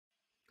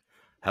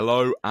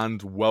Hello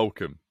and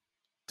welcome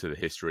to the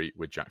History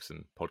with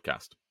Jackson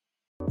podcast.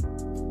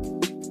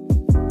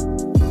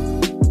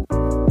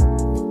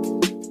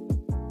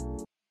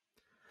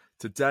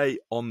 Today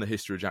on the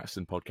History of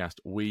Jackson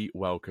podcast, we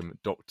welcome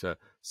Dr.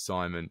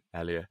 Simon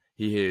Elliott.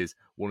 He is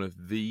one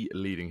of the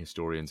leading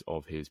historians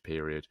of his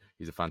period.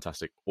 He's a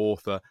fantastic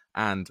author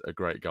and a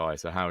great guy.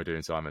 So how are we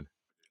doing, Simon?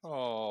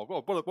 Oh,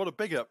 well, what a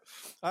big up.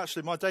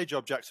 Actually, my day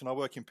job, Jackson, I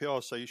work in PR,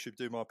 so you should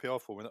do my PR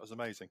for me. That was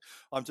amazing.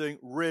 I'm doing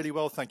really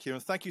well, thank you.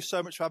 And thank you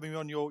so much for having me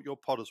on your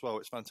pod as well.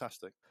 It's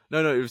fantastic.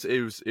 No,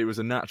 it was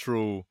a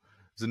natural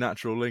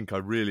link. I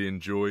really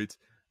enjoyed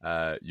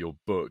your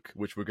book,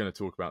 which we're going to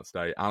talk about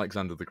today,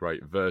 Alexander the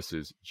Great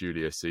versus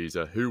Julius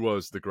Caesar. Who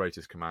was the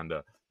greatest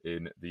commander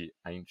in the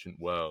ancient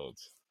world?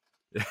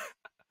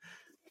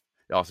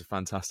 That's a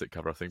fantastic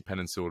cover. I think Pen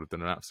and Sword have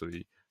done an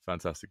absolutely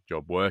fantastic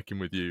job working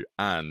with you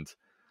and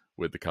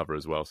with the cover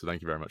as well. So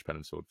thank you very much, Pen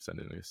and Sword, for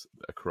sending this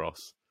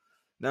across.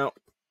 Now,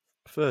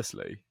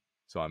 firstly,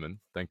 Simon,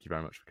 thank you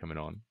very much for coming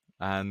on.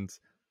 And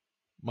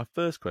my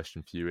first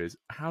question for you is,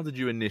 how did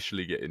you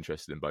initially get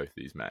interested in both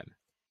these men?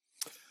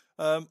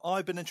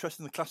 I've been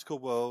interested in the classical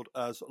world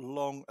as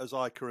long as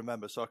I can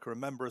remember. So I can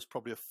remember as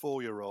probably a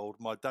 4-year-old,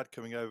 my dad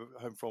coming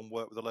home from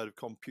work with a load of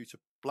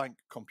blank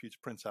computer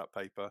printout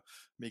paper,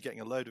 me getting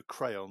a load of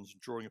crayons,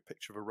 drawing a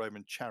picture of a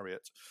Roman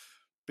chariot,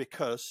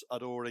 because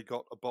I'd already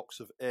got a box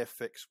of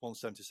Airfix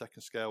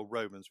 1/72 scale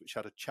Romans, which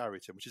had a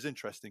chariot in, which is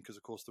interesting because,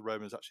 of course, the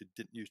Romans actually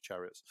didn't use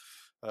chariots.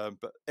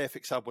 But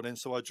Airfix had one in,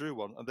 so I drew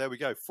one. And there we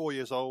go, 4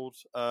 years old,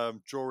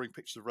 drawing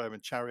pictures of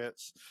Roman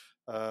chariots,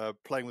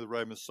 playing with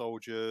Roman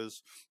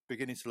soldiers,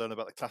 beginning to learn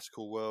about the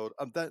classical world.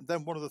 And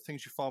then one of the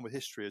things you find with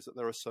history is that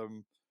there are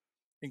some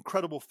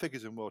incredible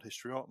figures in world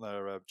history, aren't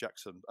there,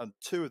 Jackson? And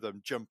two of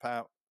them jump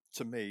out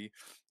to me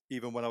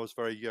even when I was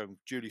very young.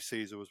 Julius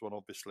Caesar was one,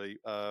 obviously,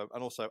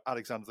 and also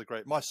Alexander the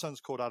Great. My son's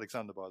called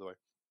Alexander, by the way,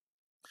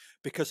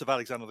 because of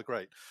Alexander the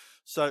Great.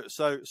 So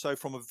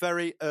from a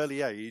very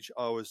early age,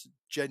 I was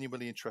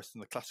genuinely interested in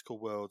the classical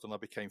world, and I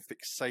became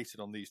fixated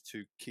on these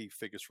two key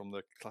figures from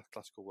the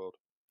classical world.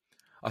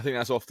 I think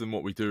that's often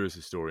what we do as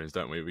historians,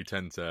 don't we? We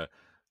tend to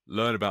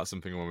learn about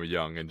something when we're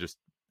young and just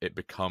it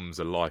becomes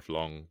a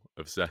lifelong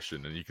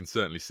obsession. And you can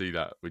certainly see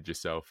that with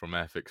yourself, from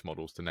Airfix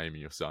models to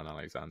naming your son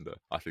Alexander.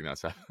 I think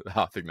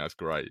that's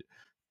great.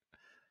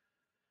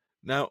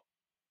 Now,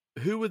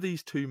 who were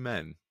these two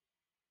men?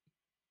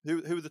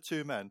 Who were the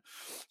two men?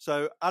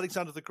 So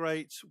Alexander the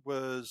Great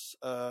was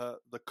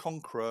the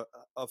conqueror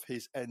of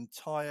his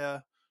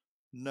entire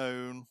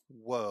known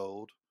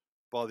world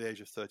by the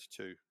age of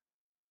 32.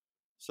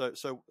 So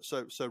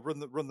run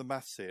the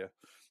maths here.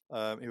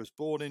 He was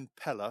born in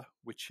Pella,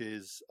 which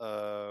is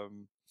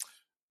in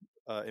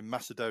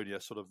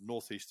Macedonia, sort of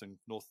northeastern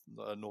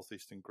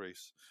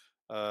Greece,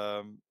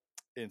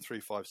 in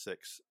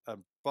 356.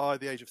 By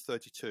the age of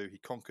 32, he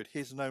conquered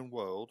his known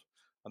world,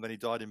 and then he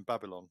died in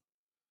Babylon.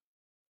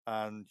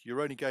 And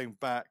you're only going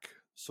back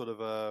sort of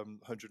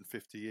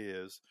 150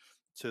 years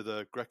to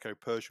the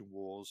Greco-Persian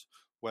Wars,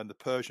 when the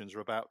Persians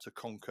are about to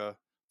conquer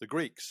the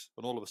Greeks,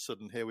 and all of a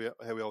sudden here we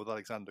are with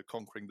Alexander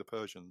conquering the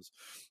Persians.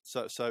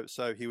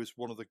 So he was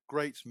one of the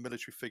great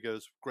military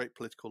figures, great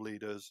political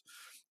leaders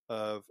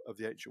of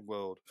the ancient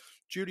world.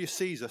 Julius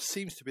Caesar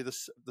seems to be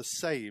the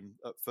same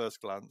at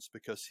first glance,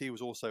 because he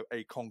was also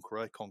a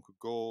conqueror, conquered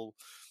Gaul.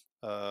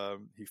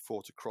 He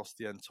fought across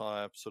the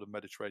entire sort of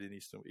Mediterranean,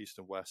 east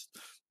and west.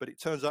 But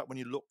it turns out when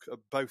you look at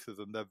both of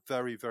them, they're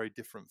very, very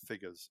different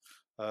figures.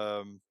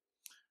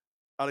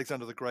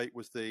 Alexander the Great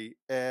was the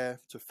heir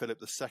to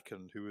Philip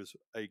II, who was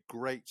a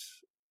great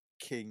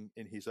king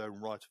in his own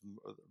right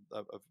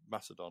of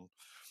Macedon,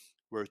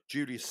 whereas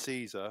Julius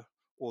Caesar,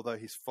 although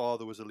his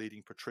father was a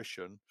leading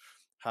patrician,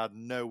 had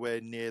nowhere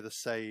near the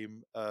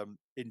same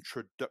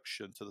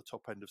introduction to the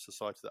top end of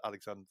society that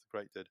Alexander the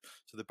Great did.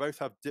 So they both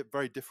have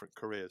very different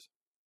careers.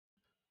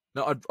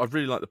 No, I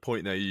really like the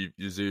point there.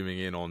 You're zooming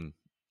in on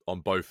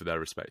both of their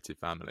respective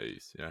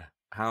families. You know,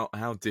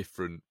 how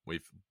different,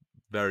 we've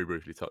very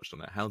briefly touched on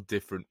it. How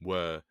different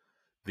were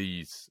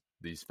these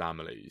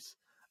families,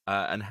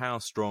 and how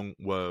strong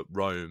were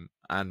Rome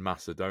and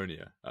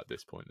Macedonia at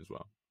this point as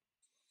well?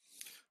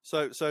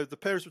 So the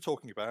periods we're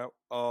talking about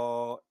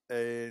are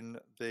in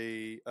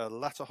the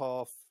latter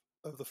half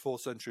of the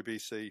 4th century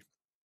BC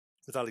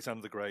with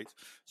Alexander the Great.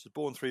 So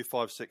born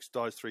 356,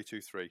 dies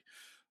 323.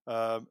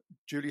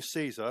 Julius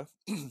Caesar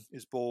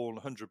is born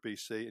 100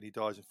 BC and he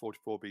dies in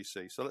 44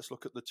 BC. So let's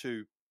look at the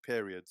two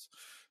periods.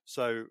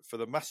 So for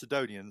the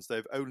Macedonians,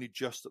 they've only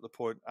just, at the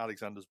point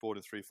Alexander's born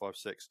in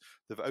 356,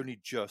 they've only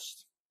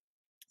just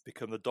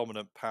become the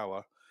dominant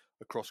power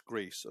across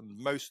Greece, and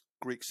most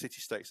Greek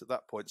city-states at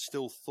that point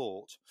still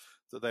thought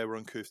that they were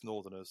uncouth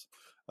northerners.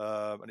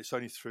 And it's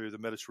only through the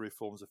military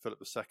reforms of Philip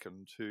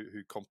II,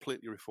 who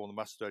completely reformed the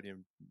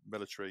Macedonian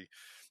military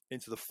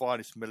into the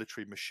finest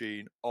military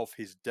machine of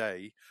his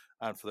day,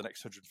 and for the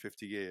next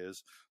 150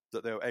 years,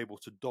 that they were able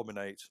to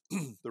dominate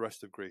the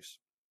rest of Greece.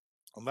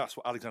 And that's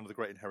what Alexander the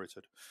Great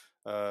inherited.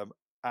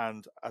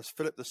 And as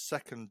Philip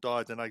II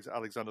died and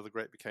Alexander the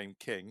Great became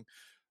king,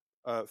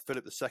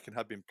 Philip II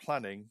had been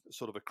planning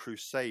sort of a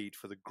crusade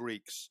for the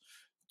Greeks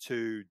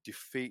to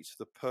defeat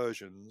the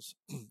Persians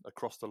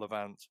across the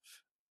Levant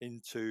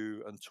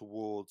into and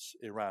towards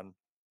Iran,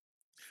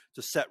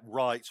 to set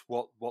right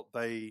what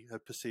they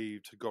had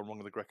perceived had gone wrong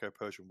in the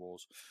Greco-Persian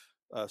Wars.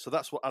 So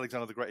that's what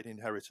Alexander the Great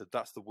inherited.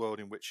 That's the world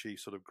in which he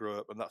sort of grew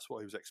up, and that's what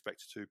he was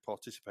expected to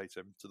participate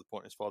in, to the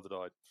point his father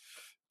died.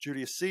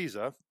 Julius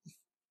Caesar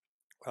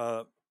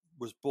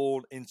was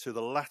born into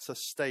the latter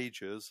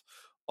stages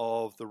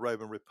of the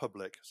Roman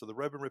Republic. So the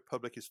Roman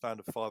Republic is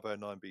founded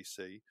 509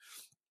 BC.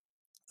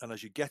 And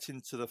as you get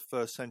into the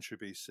 1st century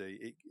BC,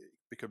 it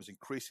becomes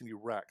increasingly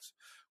racked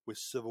with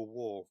civil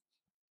war.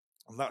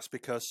 And that's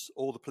because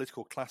all the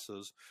political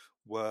classes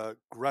were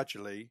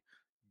gradually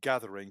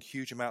gathering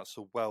huge amounts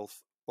of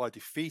wealth by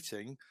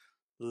defeating,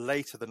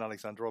 later than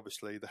Alexander,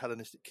 obviously, the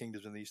Hellenistic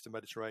kingdoms in the Eastern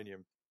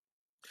Mediterranean.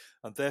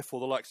 And therefore,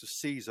 the likes of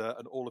Caesar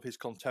and all of his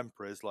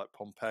contemporaries, like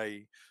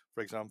Pompey,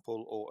 for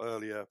example, or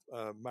earlier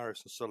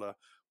Marius and Sulla,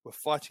 were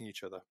fighting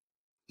each other.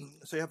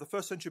 So you have the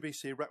 1st century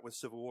BC racked with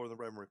civil war in the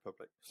Roman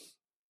Republic.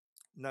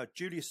 Now,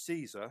 Julius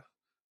Caesar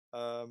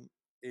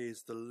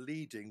is the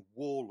leading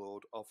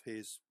warlord of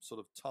his sort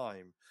of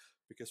time,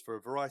 because for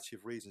a variety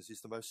of reasons,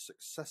 he's the most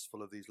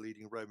successful of these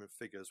leading Roman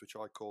figures, which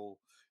I call,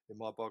 in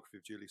my biography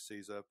of Julius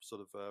Caesar,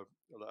 sort of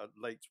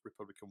late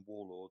Republican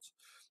warlords,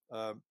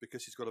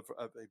 because he's got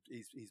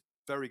he's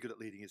very good at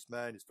leading his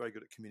men. He's very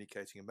good at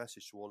communicating a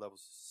message to all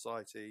levels of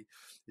society.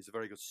 He's a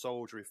very good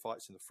soldier. He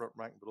fights in the front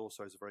rank, but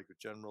also is a very good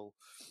general,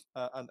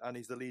 and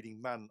he's the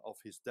leading man of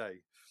his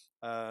day.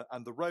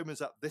 And the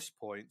Romans at this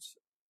point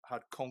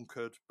had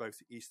conquered both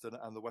the Eastern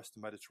and the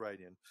Western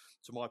Mediterranean.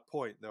 To my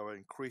point, they were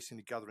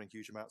increasingly gathering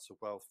huge amounts of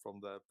wealth from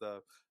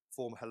the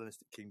former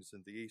Hellenistic kingdoms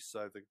in the East.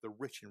 So the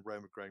rich in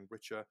Rome are growing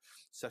richer,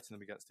 setting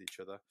them against each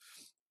other.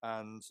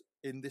 And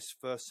in this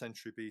 1st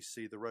century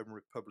BC, the Roman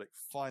Republic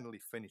finally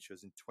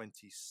finishes in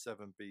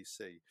 27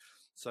 BC.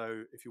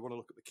 So if you want to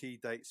look at the key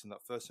dates in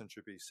that 1st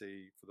century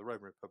BC for the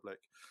Roman Republic,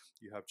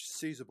 you have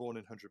Caesar born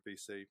in 100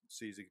 BC,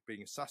 Caesar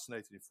being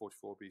assassinated in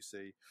 44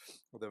 BC,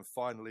 and then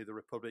finally the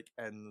Republic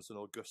ends and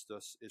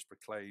Augustus is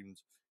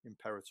proclaimed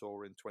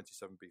Imperator in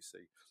 27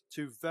 BC.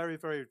 Two very,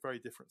 very, very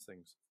different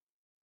things.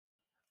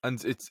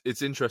 And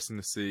it's interesting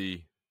to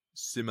see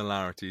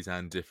similarities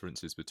and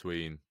differences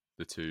between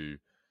the two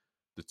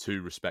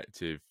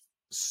respective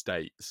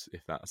states,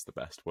 if that's the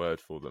best word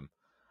for them.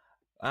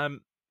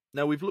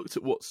 Now we've looked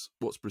at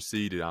what's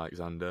preceded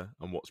Alexander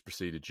and what's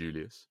preceded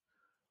Julius.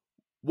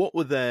 What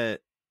were their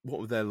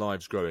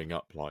lives growing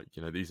up like?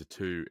 You know, these are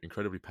two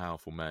incredibly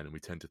powerful men, and we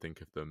tend to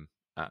think of them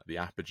at the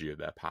apogee of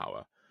their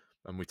power,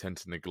 and we tend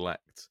to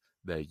neglect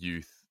their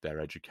youth, their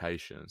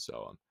education, and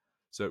so on.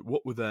 So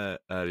what were their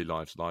early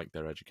lives like,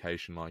 their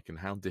education like, and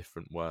how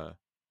different were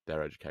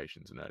their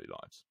educations and early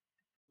lives?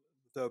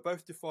 They were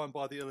both defined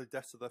by the early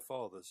deaths of their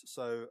fathers.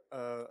 So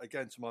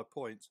again, to my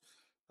point,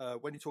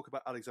 when you talk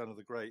about Alexander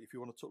the Great, if you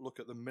want to look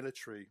at the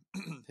military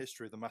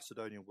history of the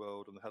Macedonian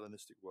world and the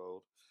Hellenistic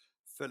world,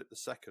 Philip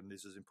II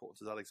is as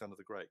important as Alexander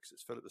the Great, because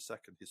it's Philip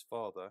II, his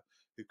father,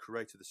 who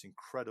created this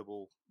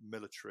incredible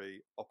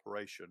military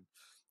operation.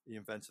 He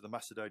invented the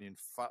Macedonian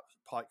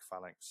pike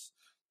phalanx,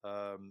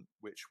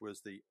 which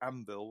was the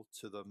anvil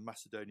to the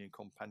Macedonian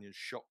companion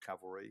shock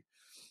cavalry,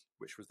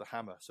 which was the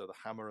hammer. So the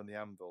hammer and the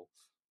anvil.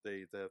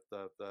 The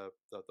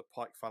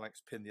pike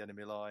phalanx pinned the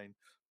enemy line.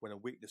 When a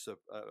weakness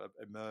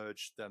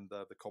emerged, then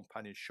the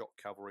companion shock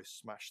cavalry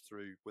smashed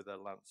through with their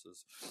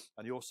lancers.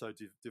 And he also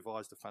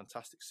devised a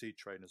fantastic seed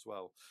train as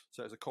well.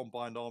 So it was a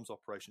combined arms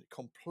operation. It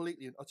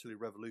completely and utterly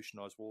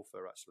revolutionized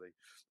warfare, actually,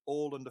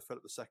 all under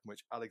Philip II,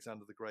 which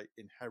Alexander the Great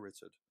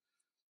inherited.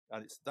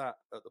 And it's that,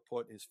 at the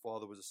point his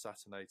father was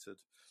assassinated,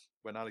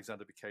 when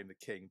Alexander became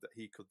the king, that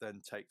he could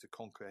then take to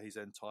conquer his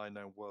entire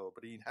known world.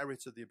 But he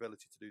inherited the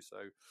ability to do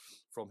so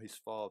from his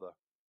father.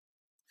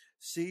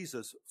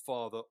 Caesar's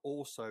father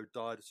also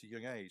died at a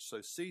young age.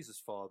 So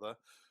Caesar's father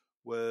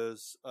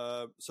was,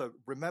 so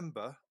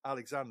remember,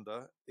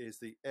 Alexander is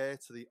the heir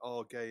to the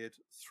Argead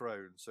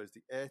throne. So he's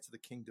the heir to the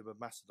kingdom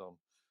of Macedon.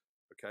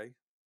 Okay?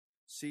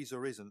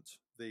 Caesar isn't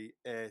the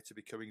heir to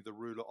becoming the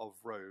ruler of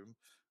Rome.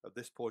 At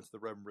this point in the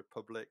Roman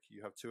Republic,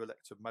 you have 2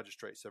 elected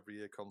magistrates every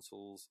year,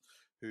 consuls,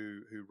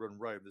 who run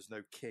Rome. There's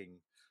no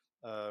king.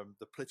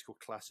 The political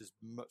class is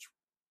much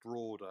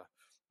broader.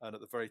 And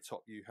at the very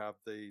top, you have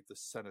the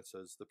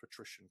senators, the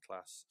patrician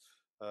class.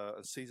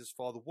 And Caesar's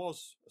father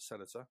was a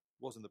senator,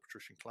 was in the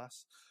patrician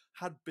class,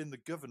 had been the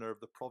governor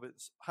of the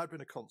province, had been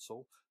a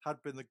consul,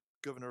 had been the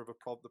governor of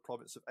the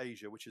province of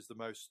Asia, which is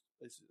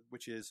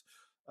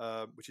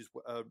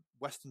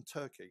Western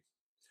Turkey.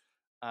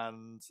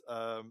 And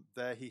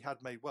there he had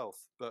made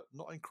wealth, but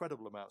not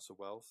incredible amounts of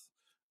wealth.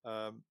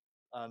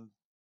 And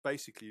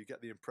basically, you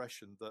get the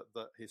impression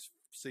that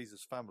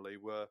Caesar's family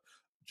were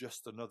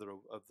just another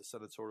of the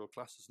senatorial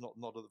classes, not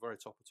at the very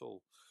top at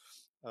all.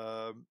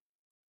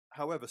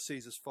 However,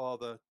 Caesar's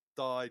father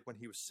died when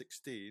he was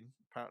 16.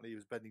 Apparently, he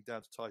was bending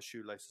down to tie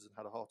shoelaces and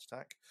had a heart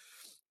attack.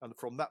 And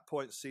from that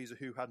point, Caesar,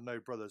 who had no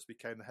brothers,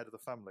 became the head of the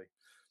family.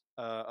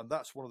 And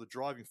that's one of the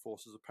driving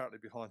forces apparently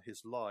behind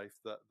his life,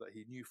 that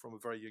he knew from a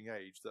very young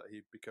age that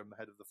he'd become the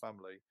head of the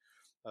family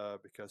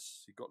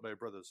because he got no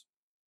brothers.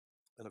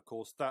 And of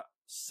course, that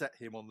set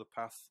him on the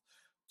path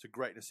to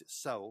greatness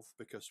itself,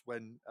 because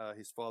when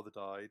his father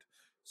died,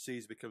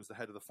 Caesar becomes the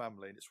head of the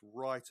family, and it's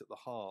right at the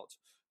heart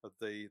of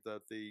the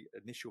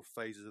initial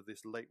phases of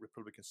this late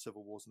Republican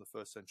civil wars in the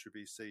first century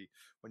BC,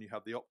 when you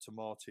have the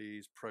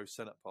Optimates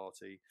pro-Senate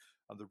party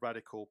and the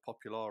radical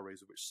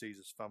Populares, of which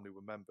Caesar's family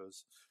were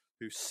members,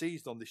 who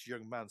seized on this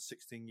young man,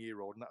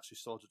 16-year-old, and actually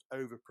started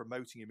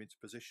over-promoting him into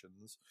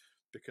positions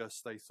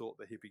because they thought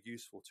that he'd be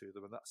useful to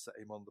them, and that set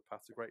him on the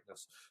path to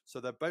greatness. So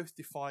they're both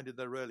defined in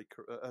their early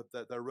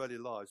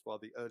lives by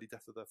the early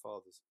death of their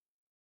fathers.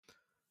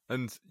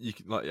 And you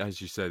can, like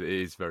as you said, it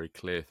is very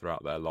clear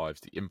throughout their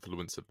lives the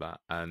influence of that,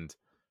 and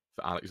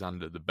for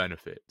Alexander the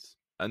benefits.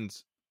 And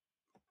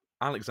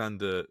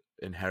Alexander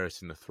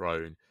inheriting the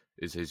throne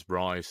is his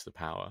rise to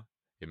power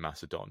in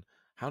Macedon.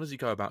 How does he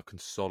go about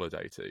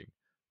consolidating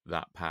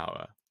that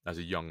power as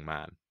a young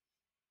man?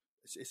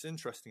 It's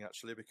interesting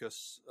actually,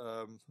 because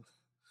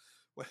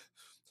well,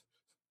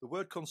 the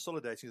word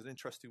consolidating is an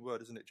interesting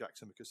word, isn't it,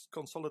 Jackson? Because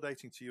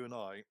consolidating to you and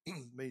I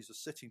means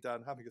just sitting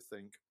down, having a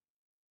think,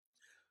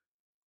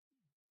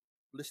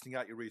 listing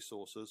out your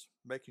resources,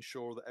 making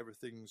sure that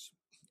everything's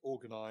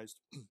organized,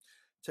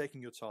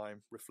 taking your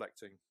time,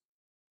 reflecting.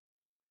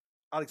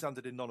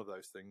 Alexander did none of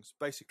those things.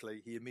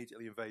 Basically, he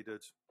immediately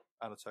invaded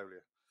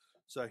Anatolia.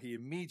 So he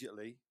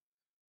immediately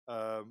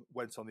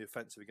went on the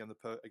offensive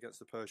against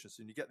the Persians,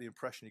 and you get the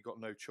impression he got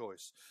no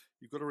choice.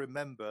 You've got to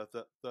remember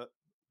that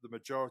the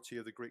majority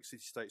of the Greek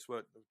city-states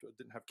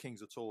didn't have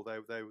kings at all.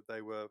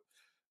 They were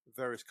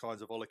various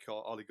kinds of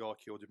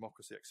oligarchy or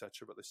democracy,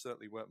 etc., but they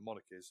certainly weren't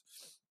monarchies,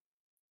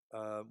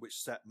 which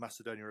set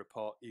Macedonia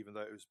apart, even though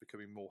it was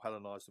becoming more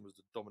Hellenized and was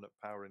the dominant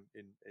power in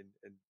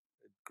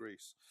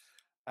Greece.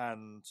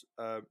 And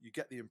you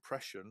get the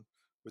impression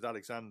with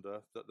Alexander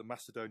that the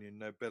Macedonian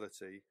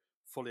nobility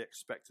fully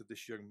expected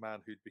this young man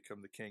who'd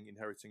become the king,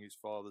 inheriting his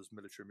father's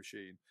military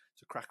machine,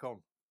 to crack on.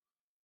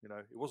 You know,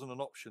 it wasn't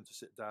an option to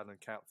sit down and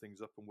count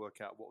things up and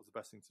work out what was the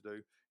best thing to do.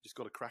 You just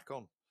got to crack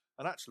on.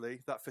 And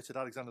actually, that fitted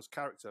Alexander's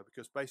character,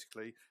 because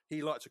basically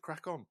he liked to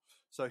crack on.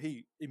 So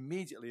he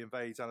immediately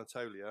invades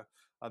Anatolia,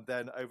 and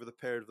then over the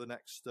period of the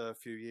next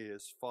few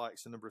years,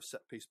 fights a number of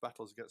set-piece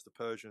battles against the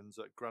Persians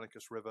at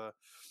Granicus River,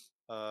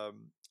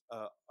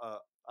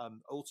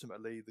 and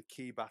ultimately the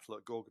key battle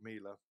at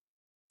Gaugamela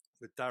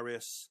with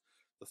Darius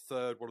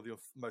III, one of the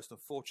most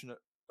unfortunate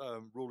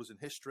rulers in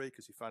history,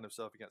 because he found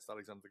himself against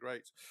Alexander the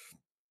Great.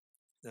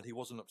 And he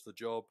wasn't up to the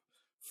job,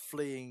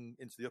 fleeing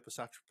into the upper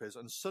satrapies,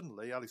 and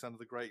suddenly Alexander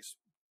the Great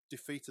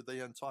defeated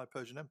the entire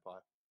Persian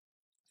Empire.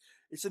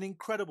 It's an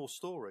incredible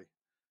story.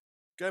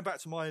 Going back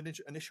to my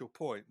initial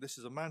point, this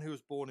is a man who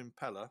was born in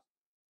Pella,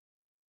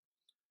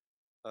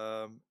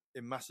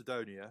 in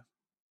Macedonia,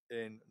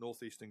 in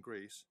northeastern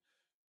Greece,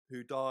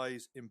 who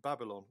dies in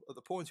Babylon. At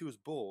the point he was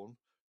born,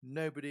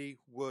 nobody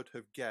would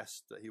have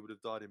guessed that he would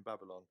have died in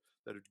Babylon.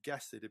 They'd have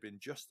guessed he'd have been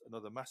just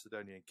another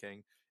Macedonian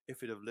king if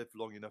he'd have lived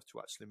long enough to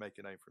actually make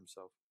a name for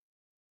himself.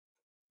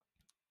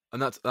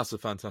 And that's a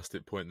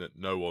fantastic point, that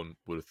no one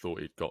would have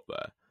thought he'd got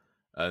there.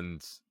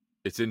 And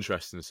it's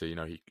interesting to see, you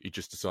know, he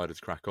just decided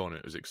to crack on.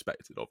 It was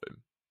expected of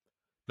him.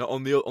 Now,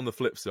 on the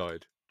flip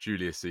side,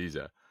 Julius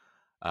Caesar,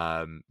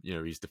 you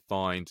know, he's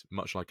defined,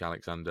 much like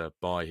Alexander,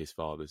 by his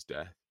father's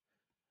death,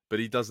 but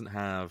he doesn't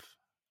have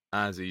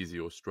as easy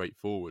or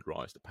straightforward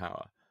rise to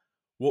power.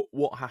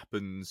 What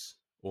happens,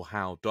 or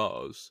how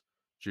does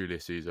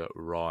Julius Caesar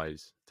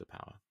rise to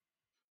power?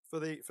 For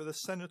the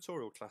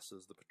senatorial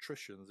classes, the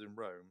patricians in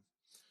Rome,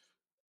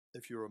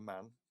 if you're a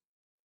man,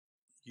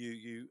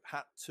 you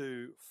had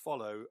to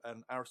follow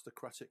an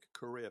aristocratic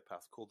career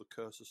path called the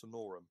cursus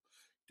honorum.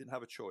 You didn't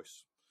have a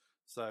choice.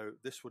 So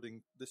this would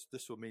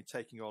mean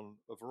taking on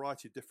a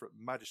variety of different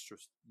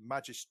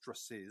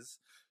magistresses,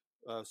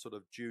 sort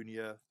of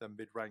junior, then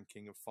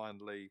mid-ranking, and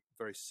finally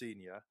very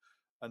senior.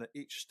 And at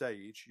each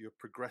stage, you're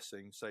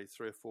progressing, say,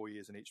 3 or 4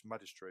 years in each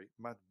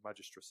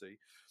magistracy,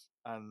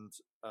 and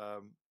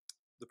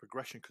the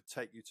progression could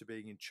take you to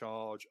being in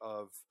charge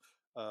of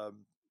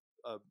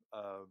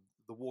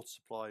the water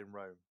supply in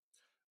Rome,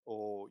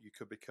 or you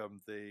could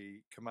become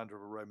the commander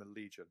of a Roman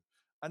legion,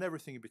 and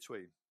everything in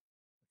between.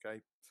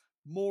 Okay,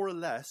 more or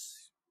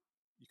less,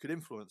 you could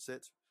influence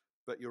it,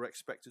 but you're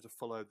expected to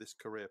follow this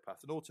career path.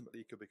 And ultimately,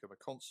 you could become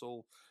a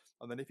consul.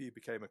 And then if you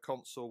became a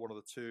consul, one of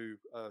the two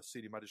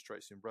senior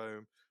magistrates in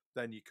Rome,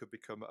 then you could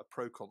become a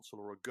proconsul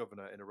or a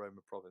governor in a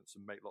Roman province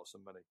and make lots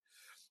of money.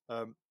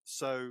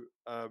 So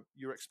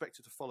you're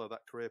expected to follow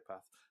that career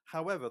path.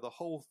 However, the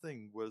whole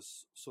thing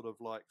was sort of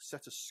like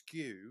set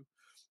askew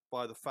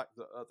by the fact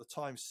that at the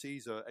time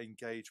Caesar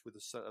engaged with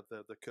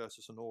the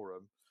cursus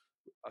honorum,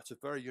 at a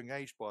very young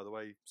age, by the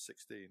way,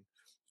 16,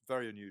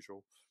 very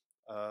unusual.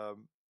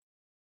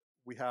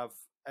 We have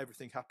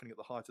everything happening at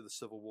the height of the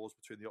civil wars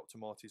between the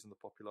Optimates and the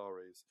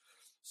Populares.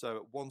 So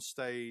at one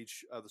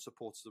stage, the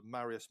supporters of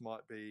Marius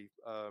might be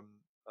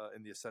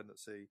in the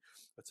ascendancy.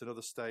 At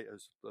another stage,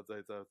 as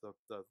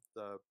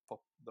the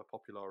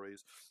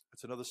populares.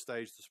 At another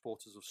stage, the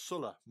supporters of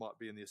Sulla might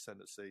be in the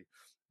ascendancy,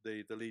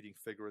 the leading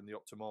figure in the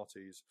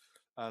Optimates.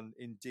 And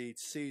indeed,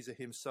 Caesar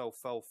himself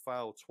fell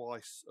foul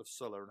twice of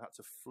Sulla and had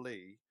to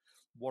flee.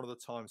 One of the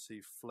times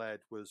he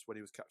fled was when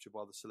he was captured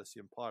by the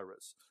Cilician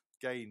pirates,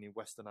 again in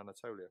western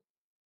Anatolia.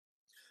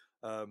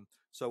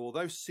 So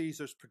although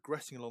Caesar's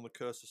progressing along the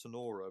Cursus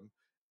Honorum,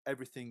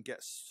 everything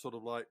gets sort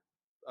of like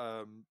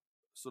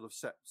sort of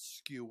set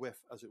skew with,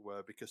 as it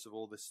were, because of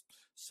all this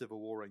civil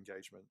war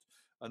engagement.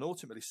 And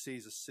ultimately,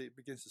 Caesar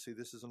begins to see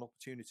this as an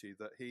opportunity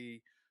that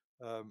he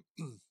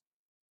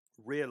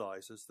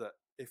realizes that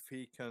if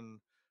he can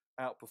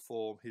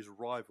outperform his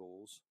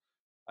rivals,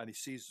 and he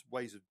sees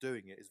ways of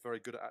doing it, is very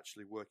good at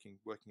actually working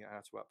out how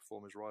to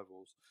outperform his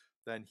rivals,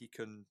 then he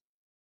can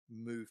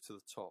move to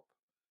the top.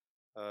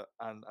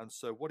 And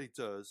so what he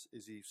does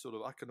is he sort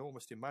of, I can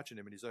almost imagine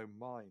him in his own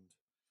mind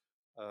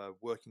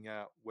working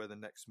out where the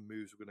next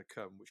moves were going to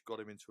come, which got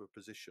him into a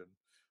position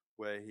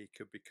where he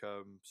could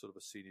become sort of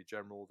a senior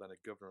general, then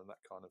a governor and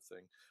that kind of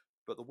thing.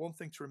 But the one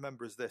thing to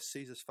remember is this: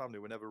 Caesar's family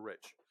were never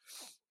rich.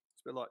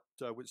 It's a bit like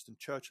Winston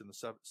Churchill in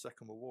the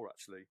Second World War,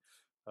 actually.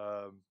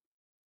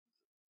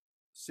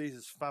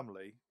 Caesar's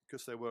family,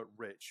 because they weren't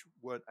rich,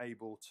 weren't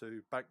able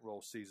to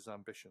bankroll Caesar's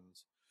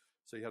ambitions.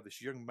 So you have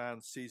this young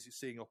man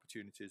seeing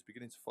opportunities,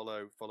 beginning to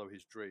follow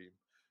his dream,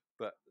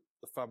 but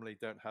the family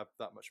don't have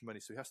that much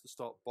money, so he has to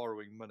start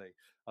borrowing money.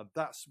 And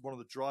that's one of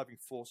the driving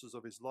forces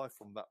of his life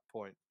from that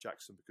point,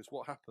 Jackson, because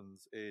what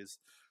happens is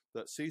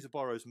that Caesar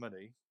borrows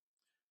money,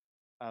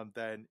 and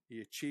then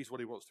he achieves what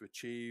he wants to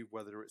achieve,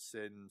 whether it's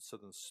in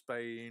southern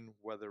Spain,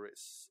 whether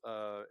it's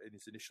in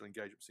his initial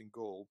engagements in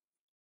Gaul.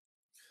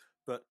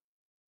 But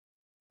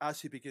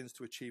as he begins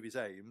to achieve his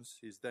aims,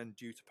 he's then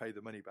due to pay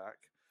the money back.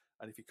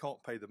 And if he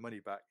can't pay the money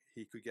back,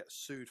 he could get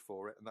sued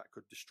for it, and that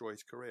could destroy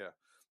his career.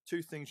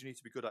 Two things you need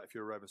to be good at if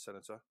you're a Roman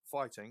senator: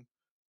 fighting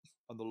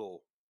and the law.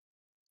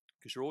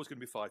 Because you're always going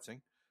to be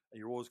fighting, and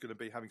you're always going to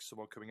be having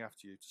someone coming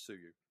after you to sue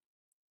you.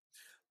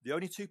 The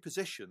only two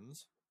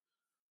positions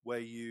where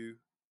you're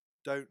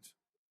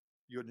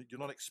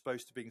not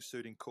exposed to being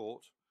sued in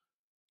court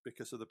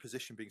because of the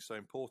position being so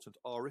important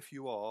are if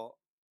you are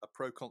a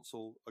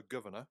proconsul, a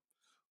governor,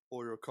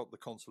 or you're the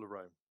consul of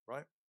Rome,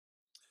 right?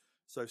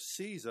 So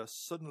Caesar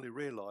suddenly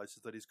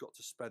realizes that he's got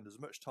to spend as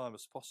much time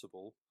as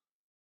possible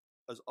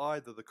as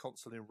either the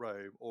consul in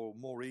Rome or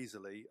more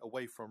easily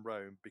away from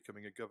Rome,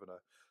 becoming a governor.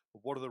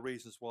 But one of the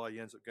reasons why he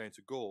ends up going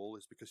to Gaul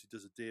is because he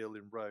does a deal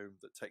in Rome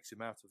that takes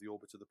him out of the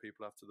orbit of the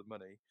people after the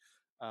money,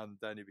 and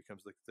then he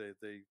becomes the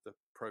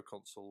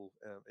proconsul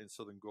in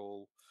southern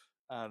Gaul,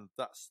 and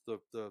that's the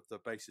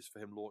basis for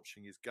him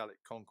launching his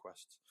Gallic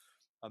conquests.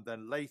 And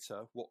then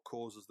later, what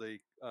causes the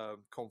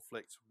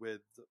conflict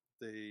with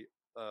the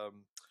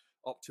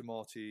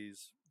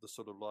Optimates, the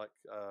sort of like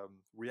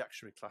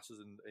reactionary classes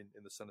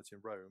in the Senate in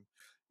Rome,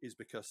 is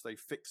because they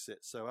fix it.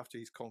 So after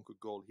he's conquered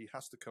Gaul, he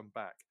has to come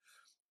back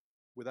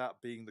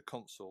without being the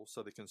consul,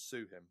 so they can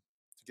sue him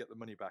to get the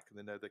money back, and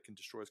they know they can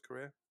destroy his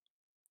career.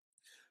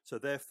 So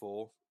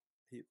therefore,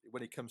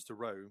 when he comes to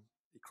Rome,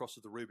 he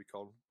crosses the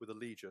Rubicon with a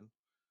legion,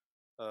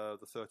 the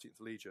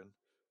 13th Legion,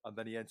 and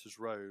then he enters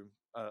Rome,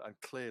 and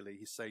clearly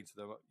he's saying to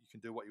them, "You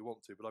can do what you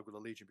want to, but I've got a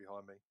legion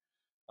behind me."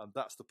 And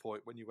that's the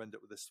point when you end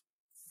up with this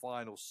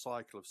final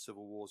cycle of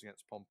civil wars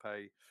against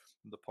Pompey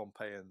and the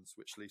Pompeians,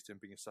 which leads to him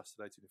being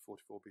assassinated in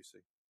 44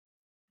 BC.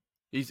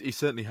 He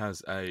certainly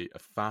has a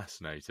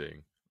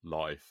fascinating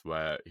life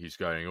where he's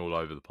going all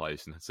over the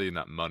place, and seeing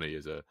that money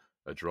as a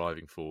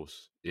driving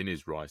force in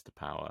his rise to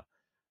power.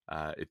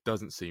 It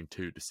doesn't seem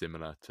too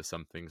dissimilar to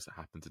some things that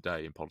happen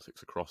today in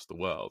politics across the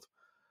world.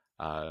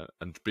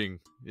 And being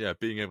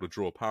able to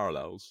draw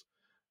parallels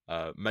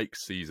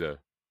makes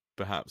Caesar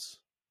perhaps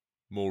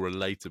more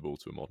relatable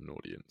to a modern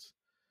audience.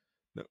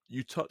 Now,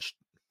 you touched.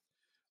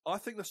 I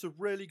think that's a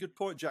really good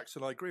point,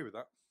 Jackson. I agree with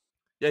that.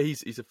 Yeah,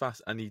 he's a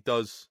fast, and he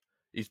does.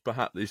 He's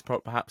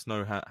perhaps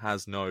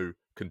has no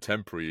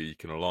contemporary you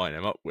can align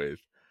him up with,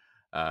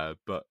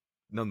 but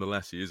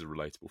nonetheless, he is a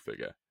relatable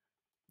figure.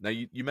 Now,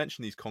 you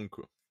mentioned these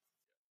conquer.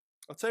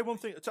 I'll tell you one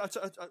thing.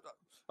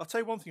 I'll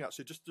tell you one thing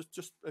actually.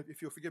 Just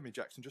if you'll forgive me,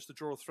 Jackson, just to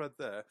draw a thread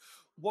there.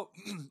 What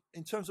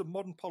in terms of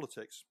modern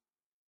politics,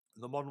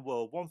 in the modern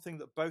world, one thing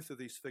that both of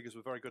these figures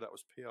were very good at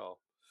was PR,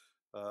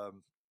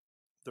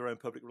 their own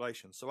public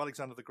relations. So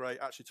Alexander the Great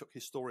actually took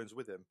historians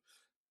with him,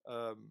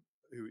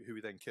 who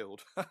he then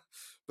killed,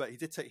 but he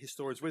did take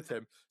historians with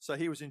him. So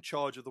he was in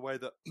charge of the way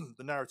that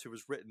the narrative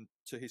was written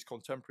to his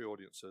contemporary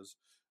audiences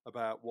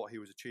about what he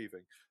was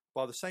achieving.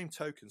 By the same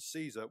token,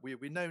 Caesar,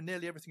 we know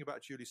nearly everything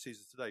about Julius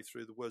Caesar today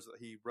through the words that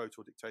he wrote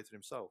or dictated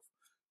himself.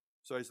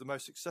 So he's the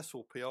most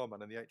successful PR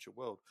man in the ancient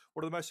world.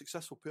 One of the most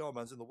successful PR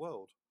mans in the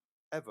world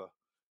ever,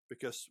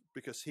 because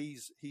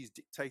he's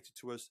dictated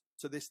to us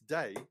to this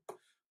day,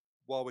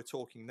 while we're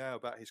talking now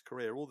about his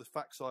career. All the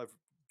facts I've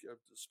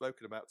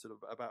spoken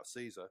about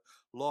Caesar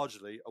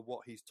largely are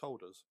what he's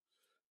told us,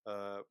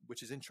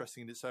 which is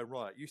interesting in its own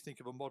right. You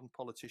think of a modern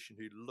politician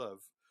who'd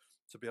love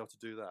to be able to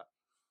do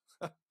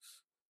that.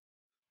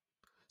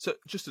 So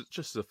just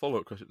as a follow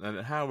up question, then,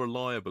 how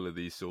reliable are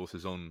these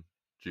sources on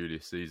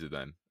Julius Caesar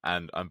then,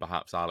 and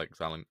perhaps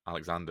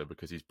Alexander,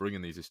 because he's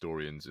bringing these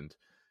historians, and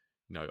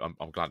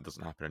I'm glad it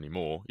doesn't happen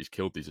anymore. He's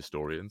killed these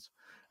historians.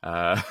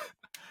 How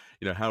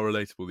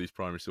relatable are these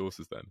primary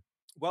sources then?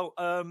 Well,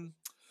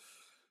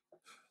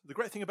 the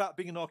great thing about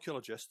being an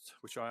archaeologist,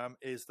 which I am,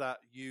 is that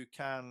you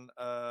can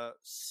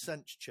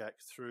sense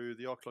check through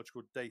the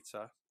archaeological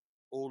data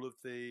all of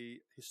the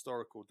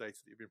historical data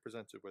that you've been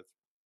presented with.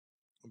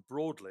 And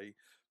broadly,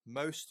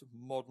 most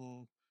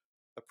modern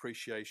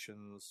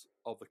appreciations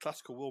of the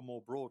classical world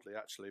more broadly,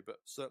 actually, but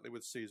certainly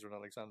with Caesar and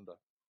Alexander,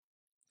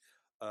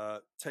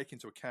 take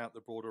into account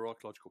the broader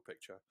archaeological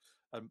picture.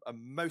 And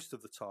most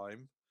of the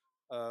time,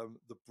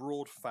 the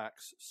broad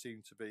facts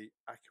seem to be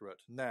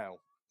accurate. Now,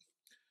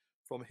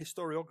 from a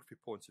historiography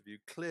point of view,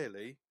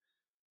 clearly,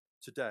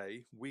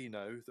 today, we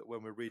know that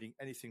when we're reading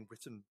anything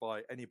written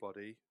by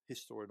anybody,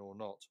 historian or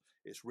not,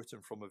 it's written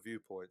from a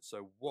viewpoint.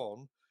 So,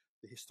 one,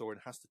 the historian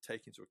has to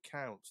take into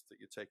account that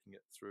you're taking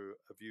it through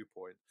a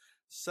viewpoint.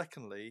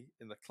 Secondly,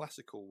 in the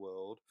classical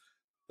world,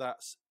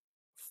 that's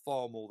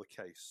far more the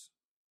case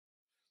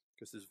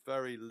because there's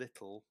very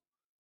little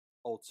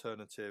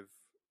alternative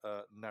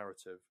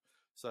narrative.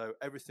 So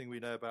everything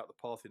we know about the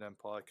Parthian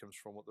Empire comes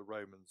from what the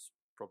Romans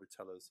probably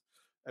tell us.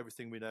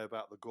 Everything we know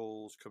about the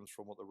Gauls comes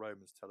from what the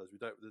Romans tell us.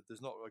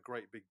 There's not a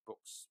great big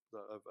books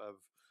of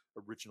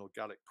original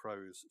Gallic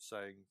prose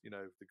saying,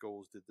 the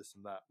Gauls did this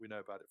and that. We know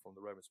about it from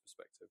the Romans'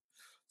 perspective.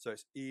 So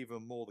it's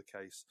even more the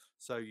case.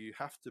 So you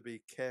have to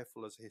be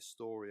careful as a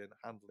historian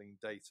handling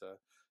data,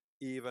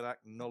 even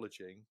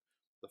acknowledging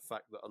the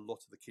fact that a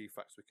lot of the key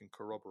facts we can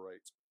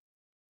corroborate.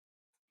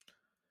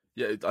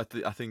 Yeah, I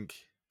think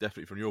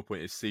definitely from your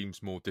point, it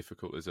seems more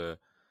difficult as an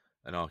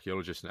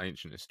archaeologist and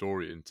ancient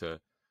historian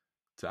to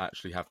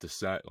actually have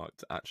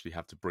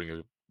to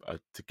bring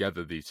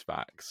together these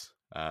facts.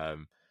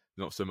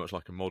 Not so much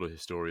like a modern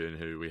historian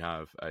who we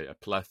have a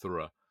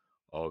plethora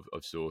of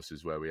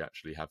sources where we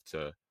actually have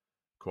to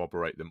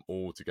corroborate them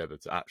all together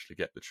to actually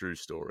get the true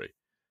story.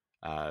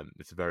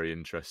 It's a very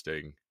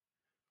interesting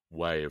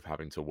way of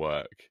having to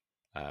work,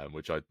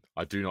 which I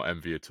do not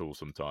envy at all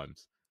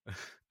sometimes.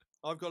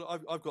 I've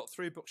got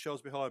 3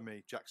 bookshelves behind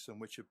me, Jackson,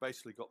 which have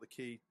basically got the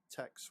key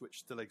texts which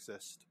still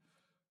exist,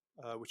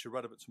 which are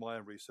relevant to my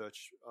own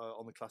research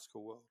on the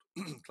classical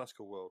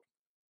world.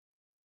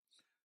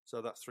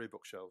 So that's 3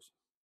 bookshelves,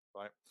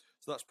 right?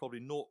 So that's probably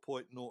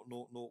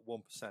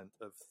 0.0001%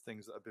 of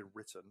things that have been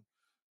written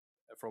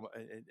from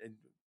in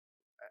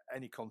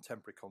any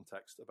contemporary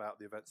context about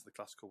the events of the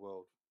classical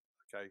world.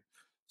 Okay,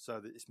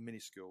 so that it's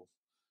minuscule.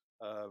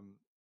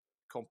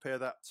 Compare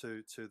that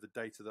to the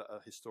data that a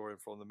historian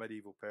from the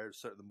medieval period,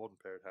 certainly the modern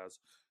period, has,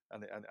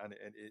 and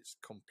it's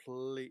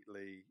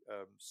completely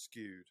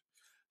skewed.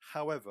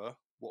 However,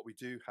 what we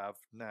do have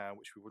now,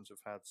 which we wouldn't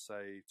have had,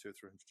 say, 200 or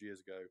 300 years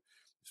ago,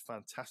 is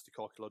fantastic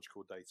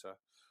archaeological data,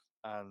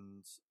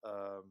 and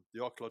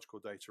the archaeological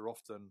data are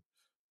often,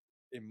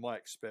 in my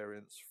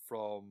experience,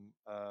 from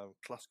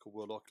classical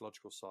world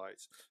archaeological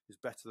sites is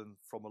better than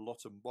from a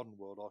lot of modern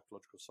world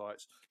archaeological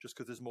sites, just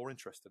because there's more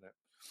interest in it.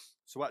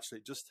 So actually,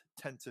 it just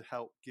tend to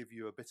help give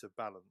you a bit of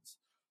balance.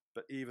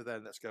 But either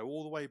then, let's go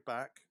all the way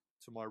back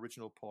to my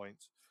original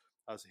point.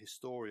 As a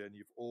historian,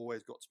 you've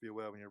always got to be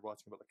aware when you're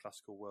writing about the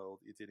classical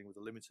world, you're dealing with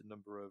a limited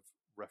number of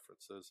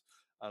references,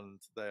 and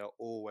they are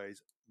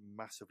always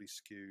massively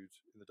skewed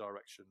in the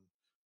direction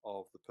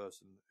of the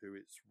person who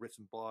it's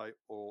written by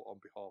or on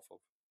behalf of.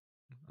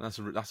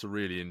 That's a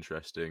really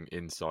interesting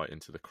insight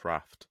into the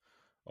craft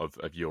of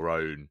your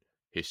own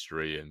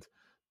history and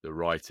the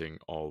writing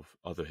of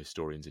other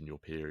historians in your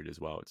period as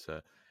well. It's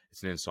an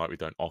insight we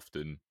don't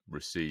often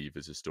receive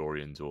as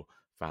historians or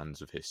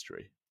fans of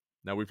history.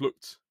 Now, we've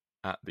looked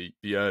at the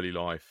early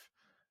life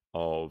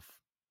of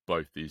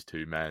both these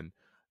two men,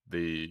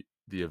 the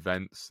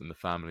events and the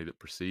family that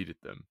preceded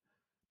them.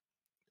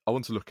 I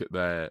want to look at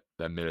their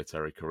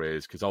military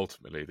careers, because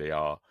ultimately they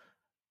are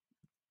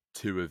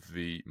 2 of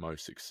the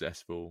most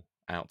successful,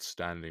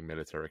 outstanding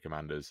military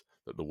commanders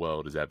that the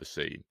world has ever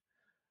seen.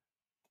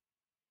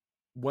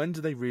 When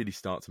do they really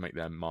start to make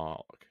their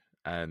mark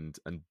and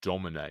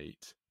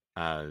dominate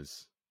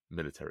as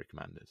military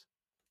commanders?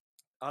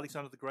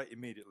 Alexander the Great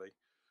immediately.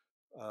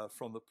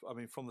 From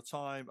the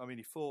time,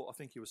 he fought. I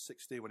think he was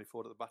 16 when he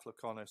fought at the Battle of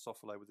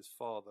Carnosophalae with his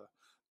father,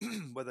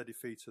 where they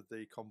defeated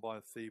the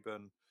combined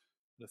Theban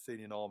and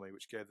Athenian army,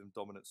 which gave them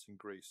dominance in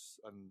Greece.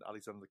 And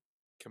Alexander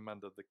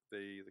commanded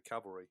the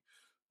cavalry,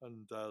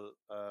 and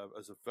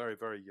as a very,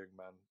 very young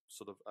man,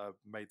 sort of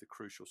made the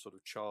crucial sort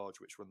of charge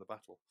which won the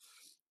battle.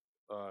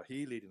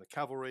 He leading the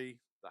cavalry,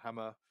 the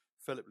hammer.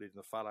 Philip leading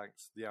the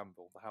phalanx, the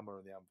anvil, the hammer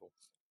and the anvil.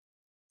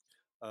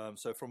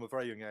 So from a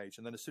very young age,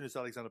 and then as soon as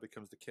Alexander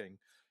becomes the king,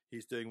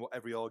 he's doing what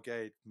every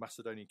Argead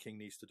Macedonian king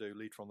needs to do: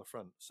 lead from the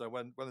front. So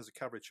when there's a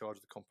cavalry charge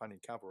of the companion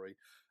cavalry,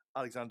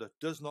 Alexander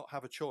does not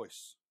have a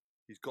choice.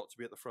 He's got to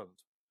be at the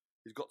front.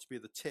 He's got to be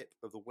at the tip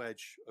of the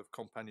wedge of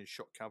companion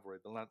shot cavalry,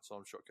 the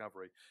lance-armed shot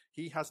cavalry.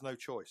 He has no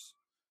choice.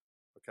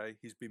 Okay,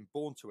 he's been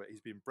born to it.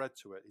 He's been bred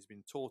to it. He's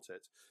been taught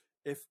it.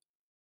 If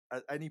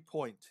at any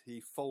point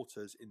he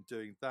falters in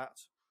doing that,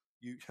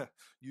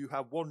 you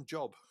have one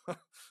job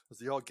as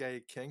the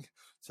Argaic king,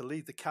 to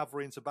lead the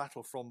cavalry into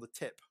battle from the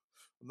tip,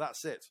 and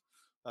that's it.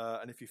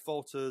 And if he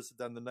falters,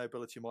 then the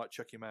nobility might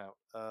chuck him out.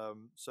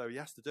 So he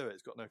has to do it.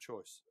 He's got no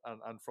choice.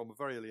 And from a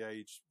very early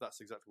age,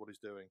 that's exactly what he's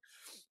doing.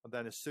 And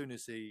then as soon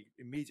as he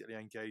immediately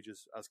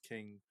engages as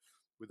king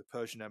with the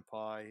Persian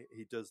Empire,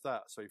 he does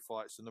that. So he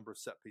fights a number of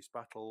set-piece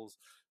battles.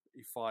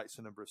 He fights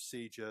a number of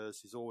sieges.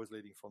 He's always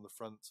leading from the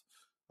front.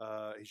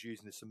 He's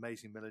using this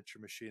amazing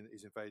military machine that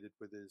he's invaded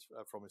with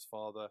from his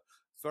father.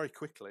 Very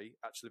quickly,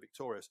 actually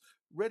victorious.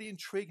 Really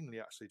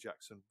intriguingly, actually,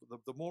 Jackson,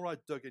 the more I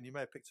dug, and you may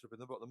have picked it up in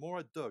the book, the more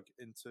I dug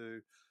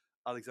into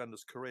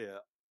Alexander's career,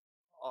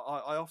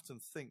 I often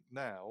think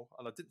now,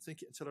 and I didn't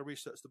think it until I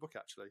researched the book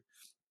actually,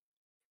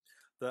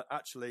 that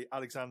actually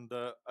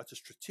Alexander at a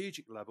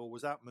strategic level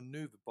was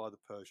outmaneuvered by the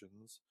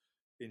Persians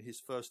in his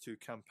first two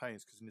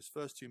campaigns, because in his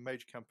first two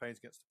major campaigns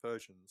against the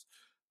Persians,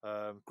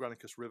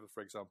 Granicus River,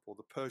 for example,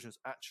 the Persians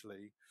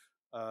actually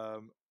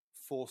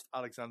forced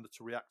Alexander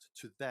to react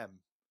to them.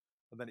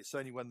 And then it's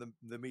only when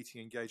the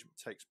meeting engagement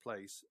takes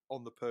place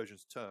on the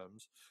Persians'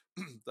 terms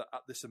that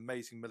this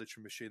amazing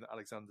military machine that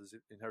Alexander's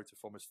inherited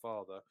from his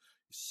father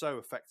is so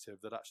effective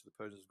that actually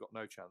the Persians have got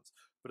no chance.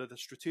 But at a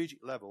strategic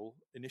level,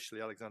 initially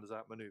Alexander's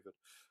outmaneuvered.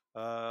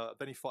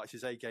 Then he fights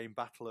his A-game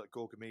battle at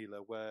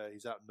Gaugamela, where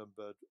he's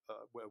outnumbered,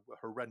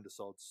 horrendous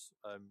odds.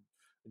 And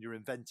you're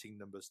inventing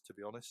numbers, to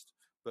be honest.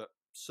 But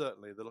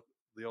certainly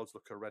the odds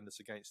look horrendous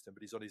against him,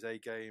 but he's on his A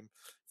game,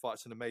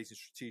 fights an amazing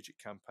strategic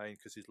campaign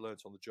because he's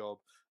learnt on the job,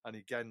 and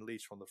again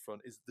leads from the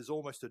front. There's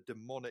almost a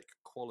demonic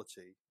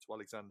quality to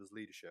Alexander's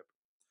leadership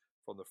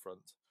from the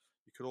front.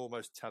 You could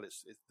almost tell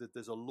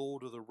there's a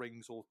Lord of the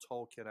Rings or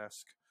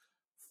Tolkien-esque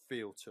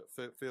feel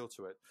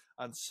to it.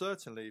 And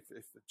certainly,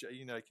 if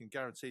you can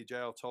guarantee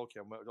J.R.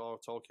 Tolkien,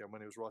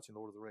 when he was writing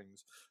Lord of the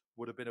Rings,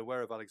 would have been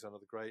aware of Alexander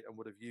the Great and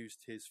would have used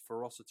his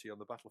ferocity on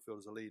the battlefield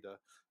as a leader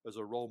as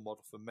a role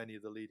model for many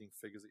of the leading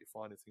figures that you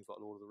find in things like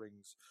Lord of the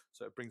Rings.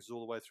 So it brings us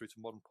all the way through to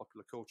modern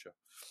popular culture.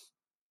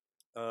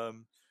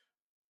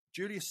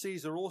 Julius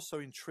Caesar also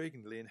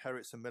intriguingly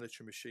inherits a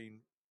military machine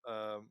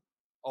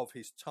of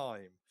his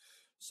time.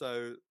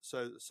 So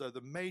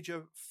the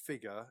major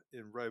figure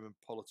in Roman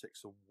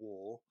politics and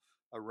war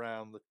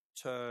around the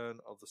turn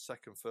of the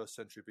first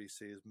century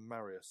BC is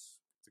Marius,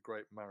 the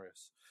great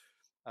Marius.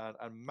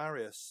 And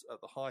Marius, at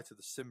the height of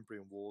the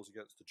Cimbrian Wars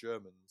against the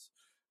Germans,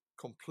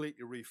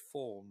 completely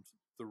reformed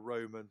the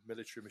Roman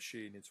military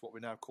machine into what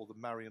we now call the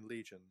Marian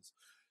legions,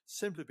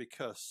 simply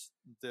because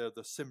the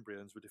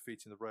Cimbrians were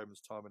defeating the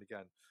Romans time and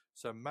again.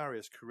 So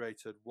Marius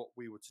created what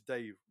we would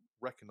today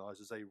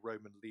recognize as a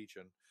Roman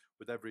legion,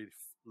 with every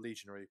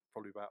legionary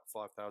probably about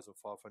 5,500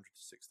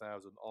 to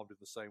 6,000 armed in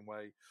the same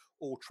way,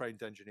 all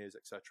trained engineers,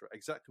 etc.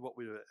 Exactly what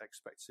we would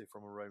expect to see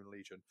from a Roman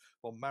legion.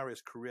 Well,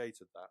 Marius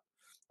created that.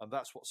 And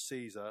that's what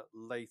Caesar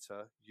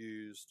later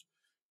used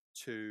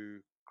to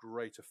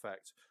great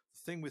effect.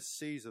 The thing with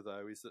Caesar,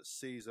 though, is that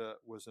Caesar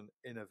was an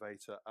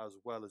innovator as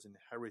well as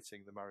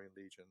inheriting the Marian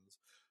legions.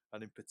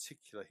 And in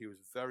particular, he was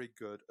very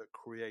good at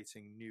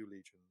creating new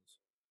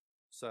legions.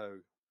 So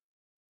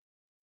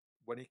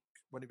when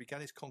he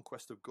began his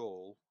conquest of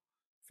Gaul,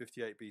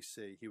 58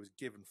 BC, he was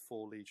given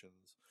 4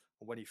 legions.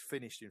 And when he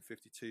finished in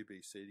 52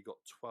 BC, he got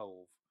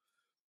 12.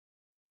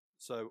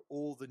 So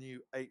all the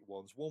new 8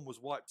 ones, one was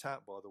wiped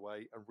out, by the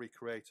way, and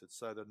recreated.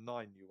 So there are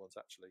 9 new ones,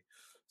 actually.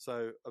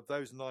 So of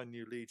those 9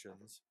 new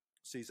legions,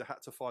 Caesar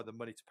had to find the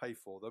money to pay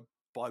for them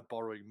by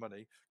borrowing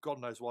money.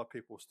 God knows why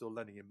people were still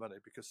lending him money,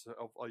 because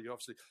you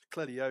obviously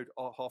clearly owed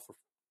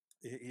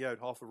he owed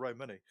half of Rome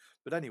money.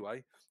 But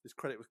anyway, his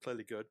credit was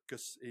clearly good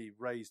because he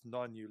raised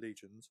 9 new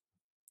legions.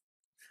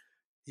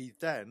 He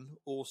then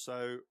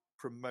also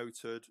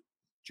promoted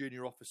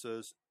junior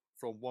officers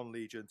from one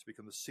legion to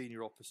become the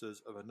senior officers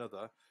of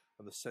another,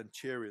 and the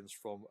centurions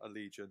from a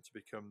legion to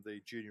become the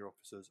junior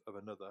officers of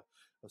another.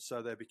 And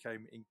so they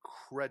became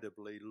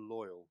incredibly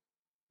loyal.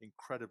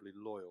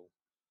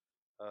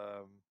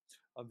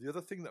 And the other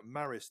thing that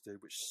Marius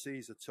did, which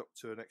Caesar took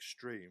to an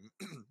extreme,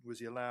 was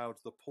he allowed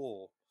the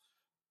poor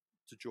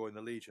to join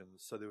the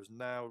legions. So there was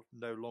now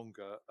no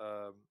longer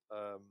a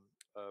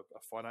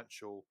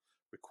financial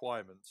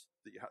requirement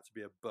that you had to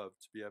be above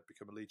to be able to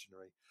become a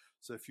legionary.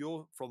 So if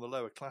you're from the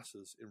lower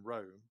classes in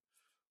Rome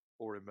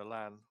or in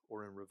Milan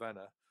or in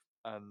Ravenna,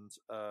 and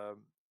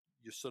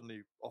you're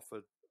suddenly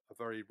offered a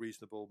very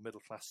reasonable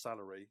middle-class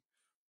salary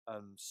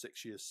and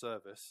 6 years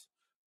service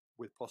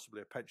with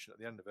possibly a pension at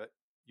the end of it,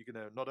 you're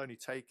going to not only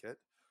take it,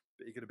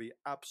 but you're going to be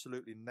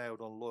absolutely nailed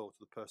on loyal to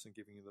the person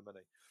giving you the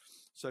money.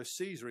 So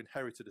Caesar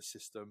inherited a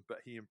system, but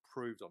he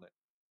improved on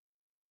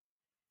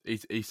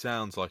it. He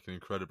sounds like an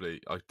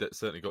incredibly, I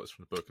certainly got this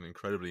from the book, an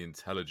incredibly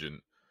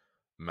intelligent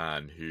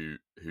man who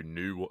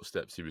knew what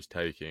steps he was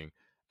taking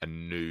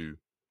and knew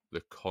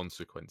the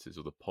consequences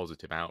or the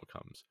positive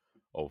outcomes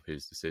of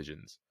his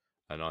decisions.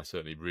 And I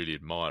certainly really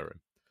admire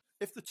him.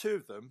 If the two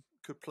of them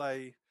could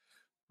play,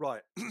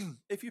 right,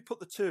 if you put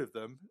the two of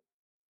them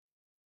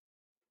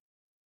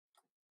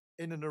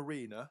in an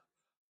arena,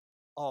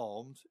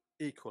 armed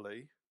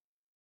equally,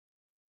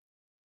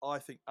 I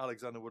think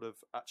Alexander would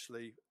have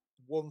actually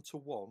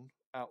 1-to-1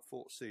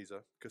 outfought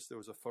Caesar, because there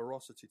was a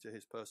ferocity to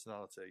his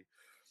personality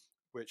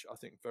which I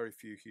think very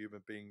few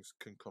human beings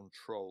can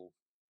control.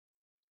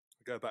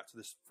 I go back to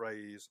this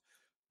phrase,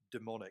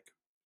 demonic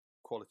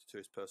quality to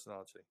his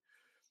personality.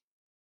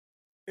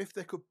 If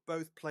they could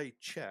both play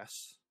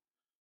chess,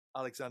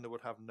 Alexander would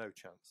have no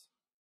chance.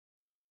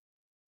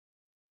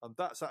 And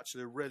that's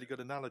actually a really good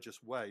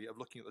analogous way of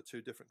looking at the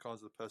two different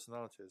kinds of the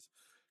personalities.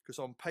 Because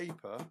on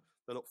paper,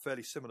 they look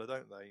fairly similar,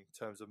 don't they, in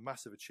terms of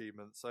massive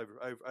achievements, over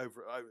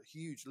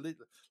huge,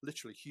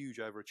 literally huge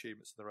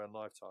overachievements in their own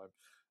lifetime.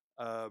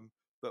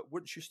 But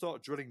once you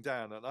start drilling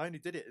down, and I only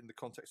did it in the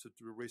context of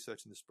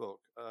researching this book,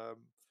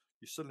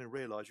 you suddenly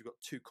realise you've got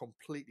two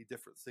completely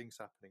different things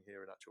happening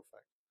here in actual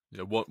fact.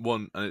 Yeah,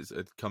 one, and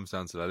it comes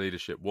down to their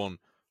leadership. One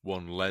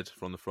led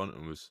from the front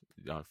and was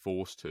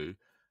forced to,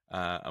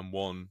 and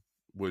one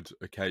would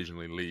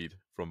occasionally lead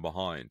from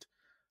behind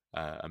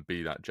and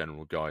be that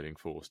general guiding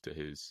force to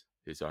his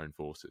own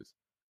forces.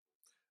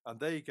 And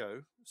there you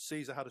go.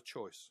 Caesar had a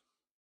choice.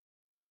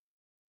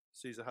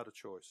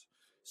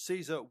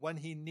 Caesar, when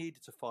he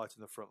needed to fight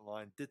in the front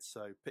line, did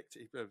so. Picked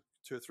it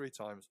 2 or 3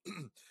 times.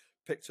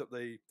 Picked up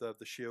the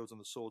shields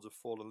and the swords of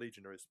fallen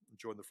legionaries and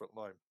joined the front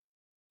line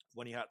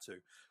when he had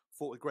to.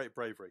 Fought with great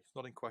bravery,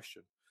 not in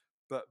question.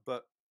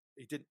 But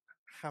he didn't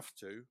have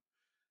to.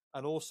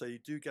 And also, you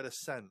do get a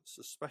sense,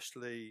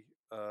 especially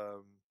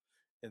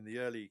in the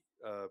early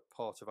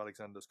part of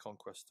Alexander's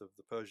conquest of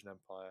the Persian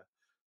Empire,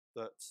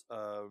 that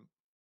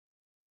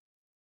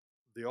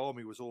the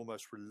army was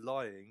almost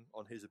relying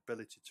on his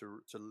ability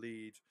to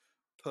lead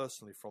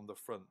personally from the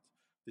front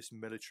this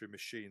military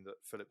machine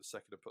that Philip II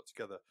had put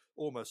together,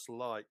 almost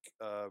like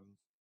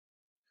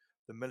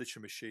the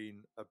military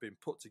machine had been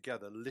put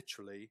together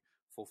literally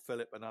for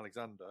Philip and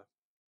Alexander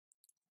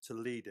to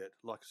lead it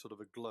like a sort of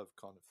a glove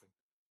kind of thing.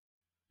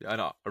 Yeah,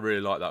 and I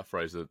really like that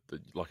phrase,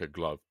 like a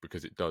glove,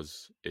 because it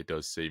does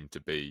seem to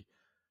be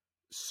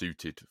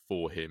suited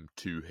for him,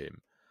 to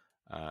him,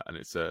 and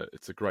it's a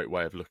great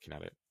way of looking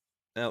at it.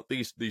 Now,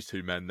 these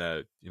two men,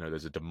 there,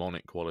 there's a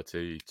demonic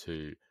quality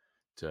to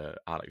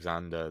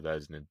Alexander.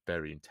 There's a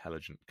very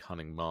intelligent,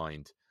 cunning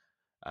mind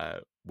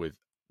with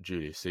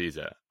Julius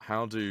Caesar.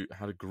 How do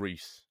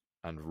Greece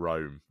and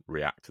Rome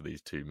react to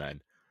these two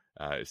men?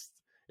 It's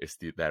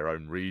their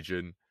own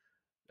region.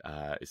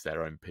 It's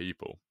their own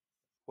people.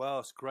 Well,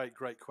 it's great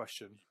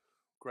question.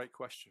 Great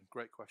question.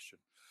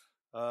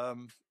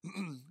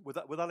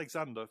 With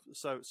Alexander,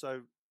 so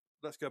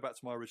let's go back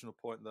to my original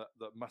point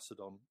that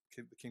Macedon,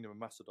 the kingdom of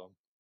Macedon,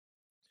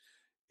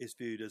 is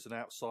viewed as an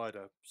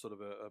outsider, sort of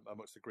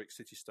amongst the Greek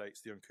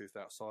city-states, the uncouth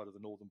outsider, the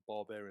northern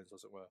barbarians,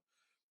 as it were.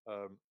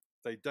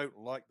 They don't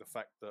like the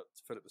fact that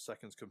Philip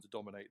II's come to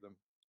dominate them.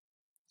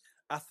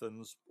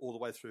 Athens, all the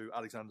way through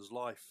Alexander's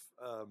life,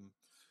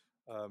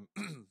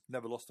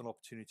 never lost an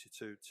opportunity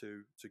to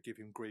give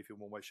him grief in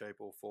one way, shape,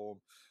 or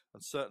form.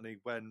 And certainly,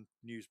 when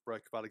news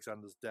broke of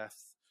Alexander's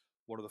death,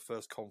 one of the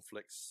first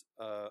conflicts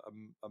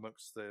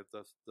amongst the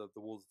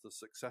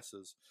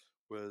successors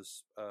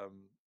was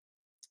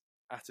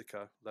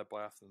Attica, led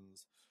by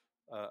Athens,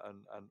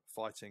 and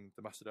fighting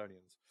the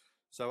Macedonians.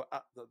 So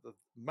the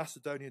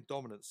Macedonian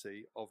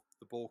dominancy of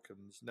the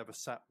Balkans never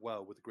sat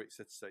well with the Greek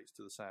city-states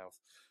to the south.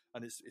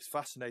 And it's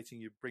fascinating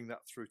you bring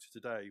that through to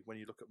today when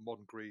you look at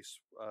modern Greece,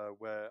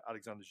 where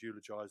Alexander's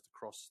eulogized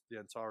across the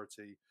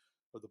entirety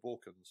of the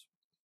Balkans.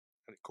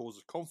 And it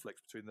causes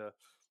conflict between the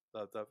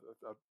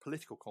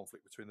political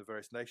conflict between the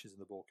various nations in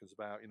the Balkans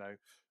about,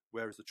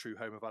 where is the true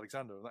home of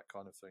Alexander and that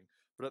kind of thing.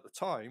 But at the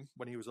time,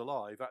 when he was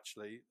alive,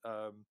 actually,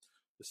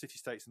 the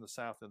city-states in the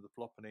south and the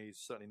Peloponnese,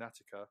 certainly in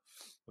Attica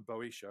and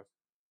Boeotia,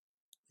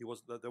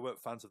 they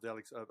weren't fans of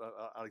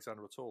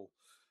Alexander at all.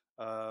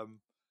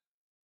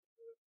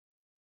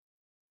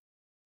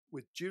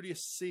 With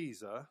Julius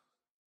Caesar,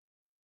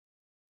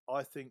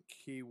 I think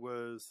he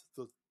was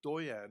the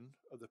doyen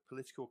of the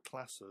political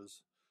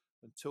classes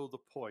until the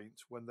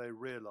point when they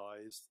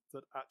realised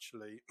that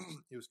actually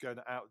he was going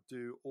to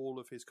outdo all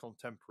of his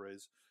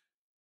contemporaries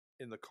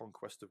in the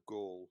conquest of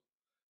Gaul.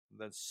 And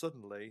then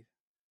suddenly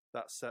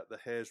that set the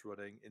hairs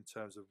running in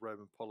terms of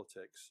Roman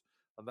politics.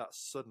 And that's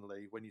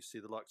suddenly when you see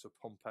the likes of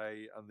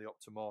Pompey and the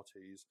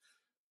Optimates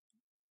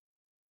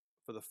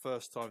for the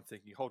first time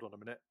thinking, hold on a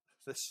minute,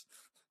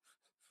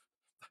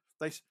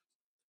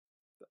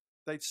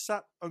 they'd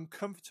sat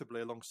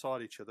uncomfortably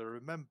alongside each other. I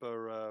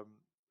remember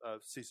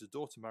Caesar's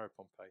daughter, Mary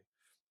Pompey,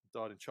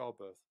 died in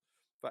childbirth.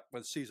 In fact,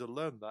 when Caesar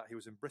learned that, he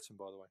was in Britain,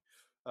 by the way.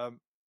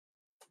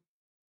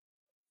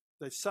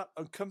 They sat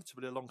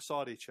uncomfortably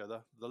alongside each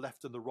other, the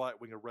left and the right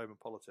wing of Roman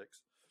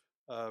politics,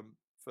 for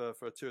a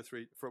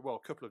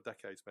couple of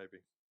decades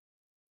maybe.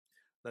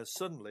 Then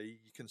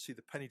suddenly you can see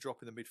the penny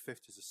drop in the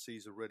mid-50s as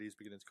Caesar really is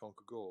beginning to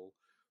conquer Gaul,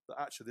 that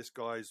actually this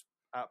guy's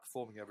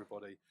outperforming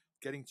everybody,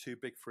 getting too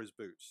big for his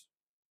boots.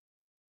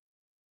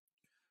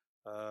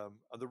 And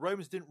the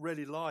Romans didn't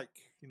really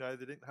like, they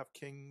didn't have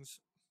kings.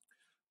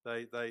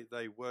 They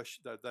internally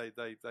worshipped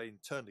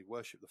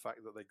the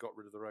fact that they got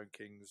rid of their own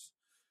kings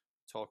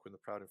Tarquin the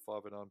Proud in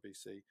 509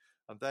 BC,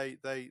 and they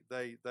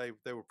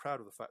were proud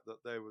of the fact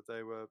that they were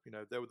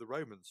the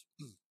Romans.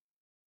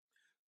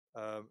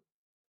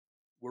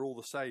 We're all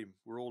the same,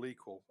 we're all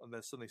equal, and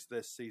then suddenly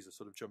there's Caesar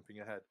sort of jumping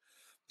ahead,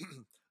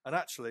 and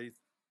actually,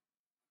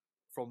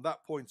 from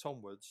that point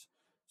onwards,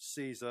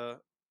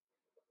 Caesar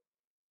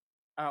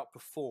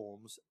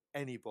outperforms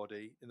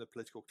anybody in the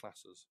political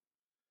classes.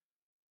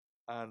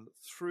 And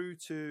through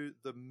to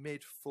the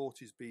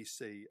mid-40s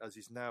BC, as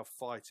he's now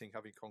fighting,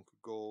 having conquered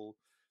Gaul,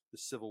 the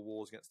civil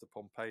wars against the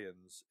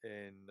Pompeians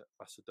in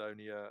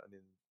Macedonia and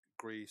in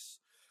Greece,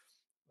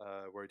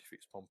 where he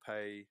defeats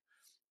Pompey,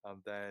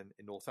 and then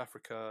in North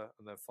Africa,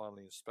 and then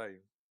finally in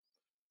Spain.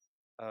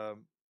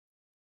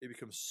 He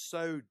becomes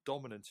so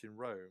dominant in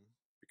Rome,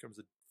 becomes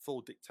a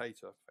full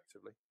dictator,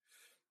 effectively,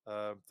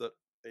 that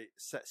it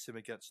sets him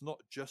against not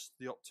just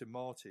the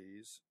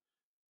Optimates,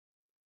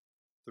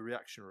 the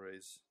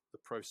reactionaries, the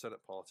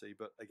pro-Senate party,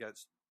 but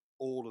against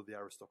all of the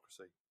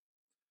aristocracy.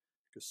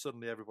 Because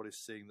suddenly everybody's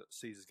seeing that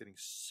Caesar's getting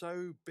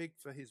so big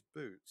for his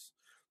boots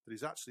that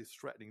he's actually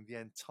threatening the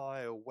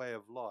entire way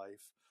of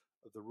life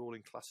of the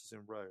ruling classes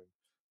in Rome.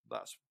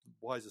 That's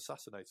why he's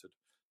assassinated,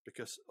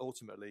 because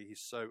ultimately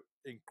he's so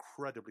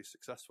incredibly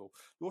successful.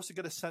 You also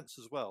get a sense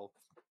as well,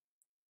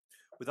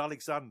 with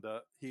Alexander,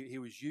 he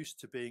was used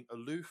to being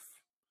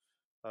aloof.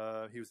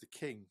 He was the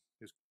king.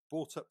 He was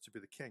brought up to be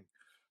the king.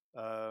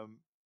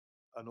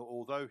 And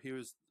although he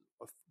was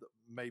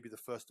maybe the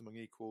first among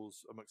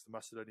equals amongst the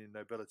Macedonian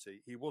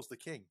nobility, he was the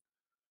king,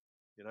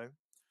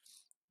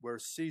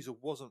 whereas Caesar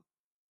wasn't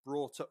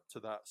brought up to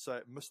that. So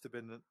it must have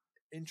been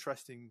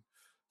interesting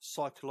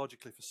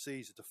psychologically for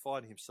Caesar to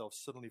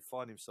suddenly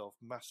find himself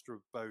master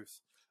of both,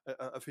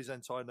 of his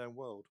entire known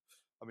world.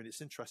 I mean,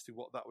 it's interesting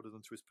what that would have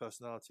done to his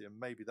personality, and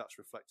maybe that's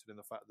reflected in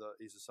the fact that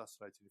he's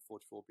assassinated in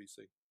 44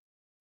 BC.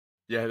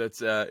 Yeah,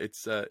 that's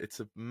it's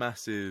a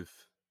massive,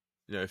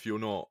 if you're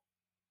not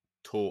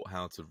taught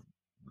how to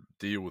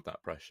deal with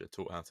that pressure,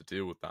 taught how to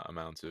deal with that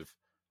amount of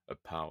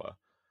power,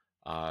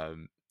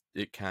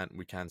 we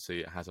can see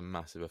it has a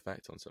massive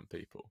effect on some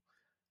people,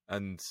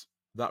 and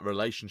that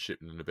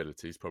relationship in the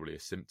nobility is probably a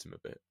symptom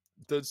of it.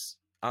 Does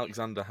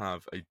Alexander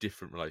have a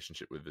different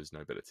relationship with his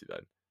nobility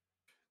then?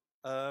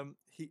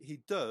 He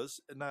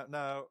does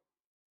now.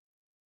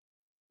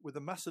 With the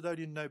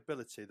Macedonian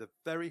nobility, they're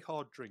very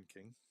hard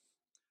drinking,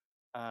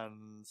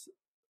 and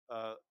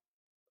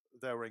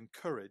they were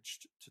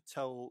encouraged to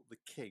tell the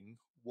king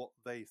what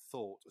they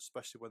thought,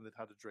 especially when they'd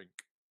had a drink.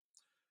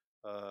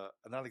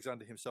 And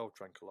Alexander himself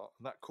drank a lot,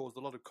 and that caused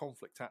a lot of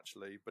conflict,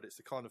 actually. But it's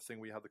the kind of thing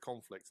where you have the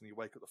conflict, and you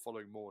wake up the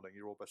following morning,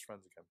 you're all best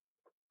friends again.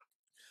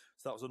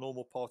 So that was a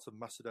normal part of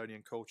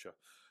Macedonian culture.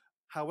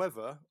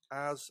 However,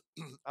 as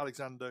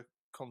Alexander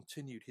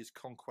continued his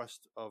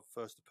conquest of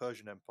first the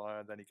Persian Empire,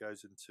 and then he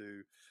goes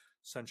into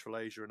Central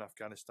Asia and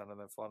Afghanistan, and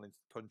then finally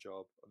into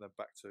Punjab, and then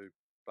back to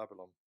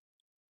Babylon,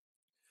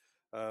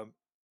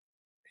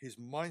 his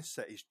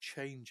mindset is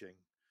changing,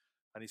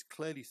 and he's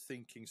clearly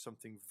thinking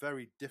something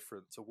very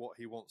different to what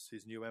he wants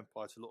his new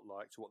empire to look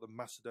like, to what the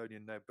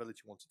Macedonian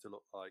nobility wanted to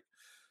look like.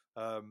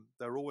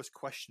 They're always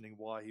questioning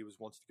why he was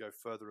wanting to go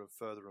further and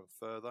further and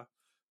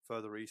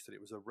further east, and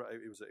it was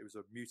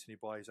a mutiny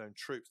by his own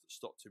troops that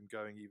stopped him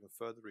going even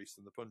further east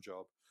than the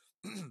Punjab.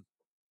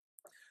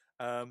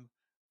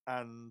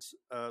 And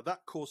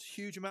that caused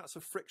huge amounts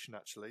of friction,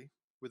 actually,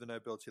 with the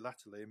nobility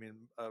latterly. I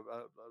mean,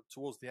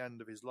 towards the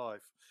end of his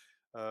life,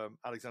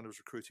 Alexander was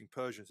recruiting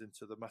Persians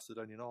into the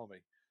Macedonian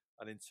army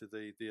and into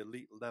the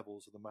elite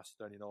levels of the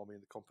Macedonian army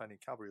and the companion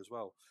cavalry as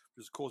well,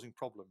 which was causing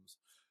problems.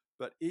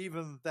 But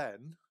even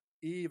then,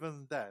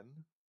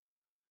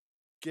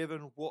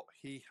 given what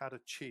he had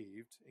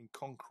achieved in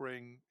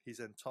conquering his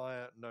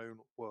entire known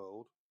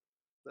world,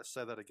 let's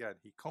say that again,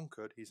 he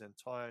conquered his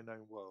entire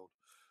known world.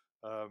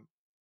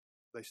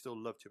 They still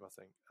loved him, I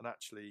think. And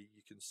actually,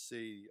 you can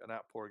see an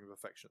outpouring of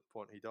affection at the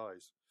point he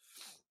dies.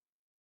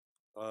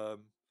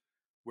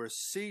 Whereas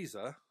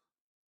Caesar,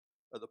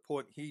 at the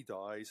point he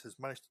dies, has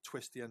managed to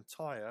twist the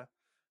entire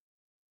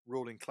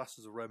ruling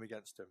classes of Rome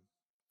against him.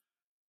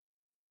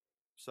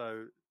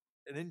 So,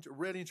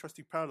 really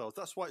interesting parallels.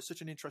 That's why it's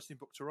such an interesting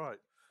book to write.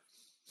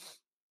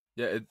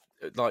 Yeah,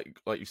 like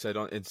you said,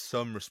 in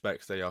some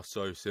respects they are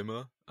so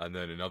similar, and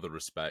then in other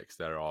respects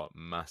there are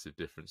massive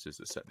differences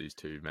that set these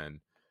two men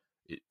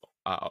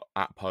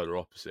at polar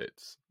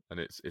opposites. And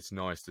it's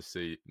nice to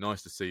see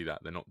that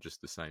they're not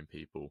just the same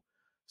people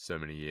so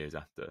many years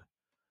after.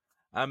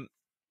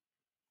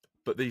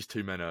 But these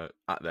two men are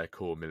at their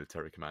core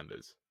military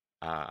commanders,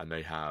 and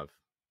they have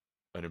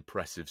an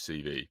impressive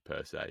CV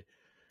per se.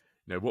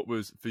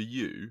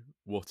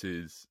 What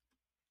is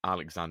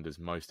Alexander's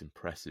most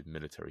impressive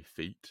military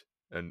feat,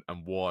 and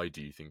why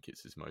do you think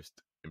it's his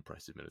most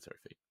impressive military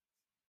feat?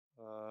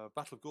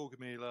 Battle of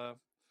Gaugamela,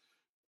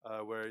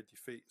 where he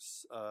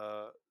defeats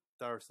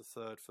Darius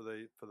III for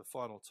the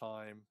final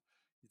time.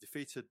 He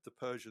defeated the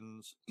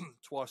Persians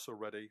twice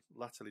already,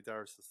 latterly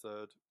Darius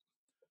III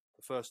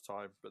the first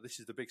time, but this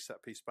is the big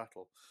set-piece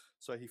battle.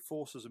 So he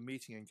forces a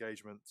meeting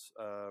engagement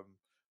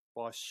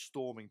by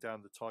storming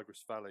down the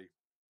Tigris Valley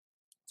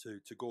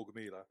to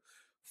Gorgamila,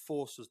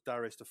 forces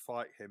Darius to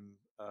fight him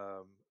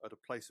at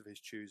a place of his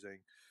choosing.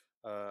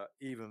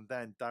 Even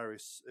then,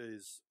 Darius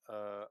is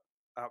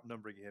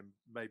outnumbering him,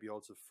 maybe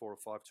odds of 4 or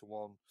 5 to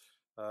 1.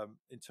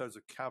 In terms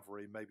of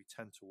cavalry, maybe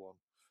 10 to 1.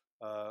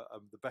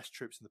 The best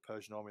troops in the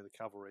Persian army are the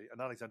cavalry, and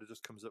Alexander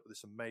just comes up with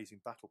this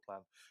amazing battle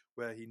plan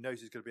where he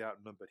knows he's going to be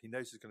outnumbered, he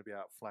knows he's going to be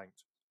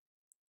outflanked,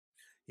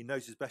 he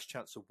knows his best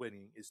chance of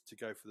winning is to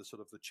go for the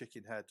sort of the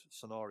chicken head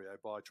scenario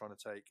by trying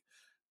to take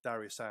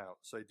Darius out.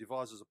 So he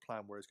devises a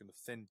plan where he's going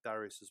to thin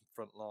Darius's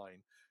front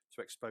line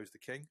to expose the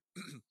king.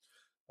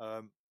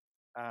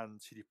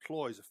 And he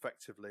deploys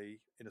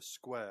effectively in a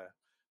square.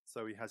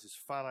 So he has his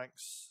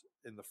phalanx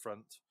in the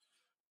front,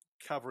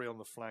 cavalry on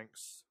the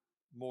flanks,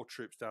 more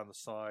troops down the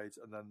sides,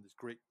 and then there's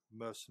Greek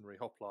mercenary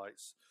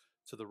hoplites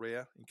to the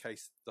rear in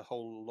case the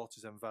whole lot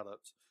is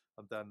enveloped,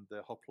 and then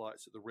the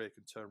hoplites at the rear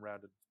can turn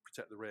around and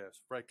protect the rear. It's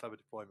a very clever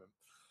deployment.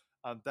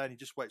 And then he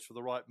just waits for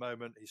the right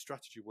moment. His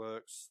strategy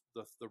works.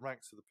 The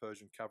ranks of the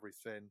Persian cavalry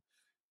thin.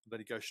 And then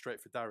he goes straight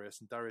for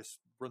Darius, and Darius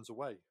runs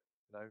away,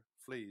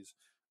 flees,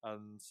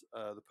 and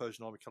the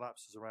Persian army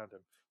collapses around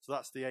him. So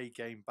that's the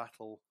A-game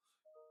battle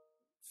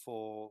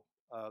for.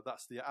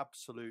 That's the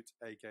absolute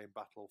A-game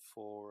battle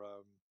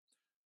for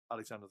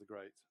Alexander the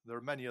Great. There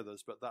are many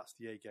others, but that's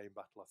the A-game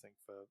battle, I think,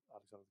 for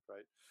Alexander the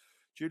Great.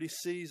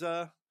 Julius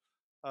Caesar,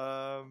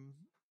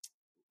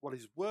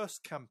 his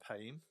worst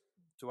campaign,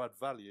 to add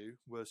value,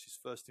 was his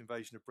first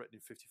invasion of Britain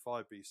in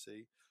 55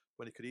 BC,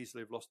 when he could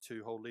easily have lost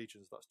 2 whole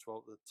legions. That's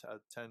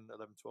 10,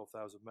 11,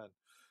 12,000 men.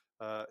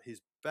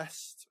 His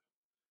best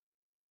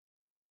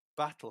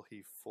battle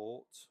he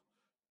fought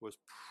was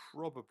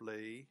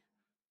probably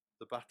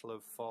the Battle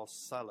of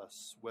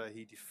Pharsalus, where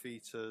he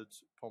defeated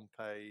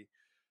Pompey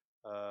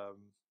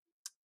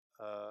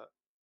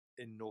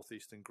in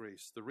northeastern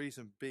Greece. The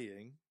reason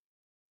being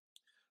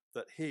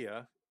that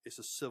here it's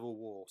a civil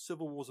war.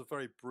 Civil wars are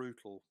very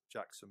brutal,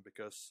 Jackson,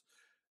 because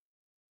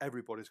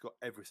everybody's got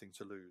everything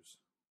to lose.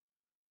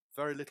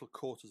 Very little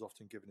quarter is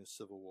often given in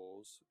civil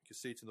wars. You can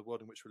see it in the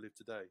world in which we live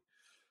today.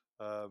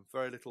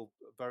 Very little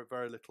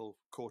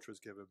quarter is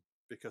given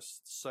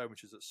because so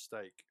much is at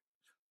stake.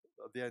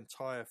 The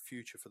entire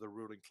future for the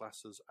ruling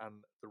classes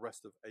and the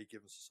rest of a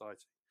given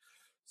society.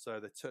 So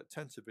they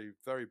tend to be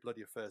very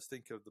bloody affairs.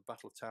 Think of the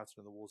Battle of Towton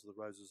and the Wars of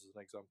the Roses as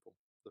an example.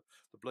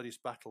 The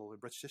bloodiest battle in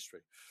British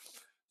history.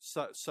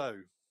 So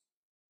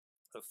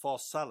at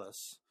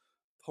Pharsalus,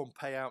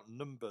 Pompey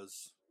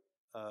outnumbers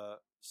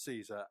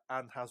Caesar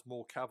and has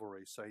more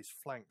cavalry, so his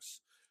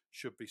flanks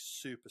should be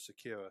super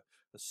secure.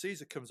 And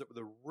Caesar comes up with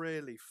a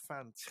really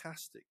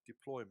fantastic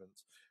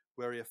deployment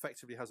where he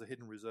effectively has a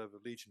hidden reserve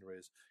of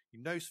legionaries. He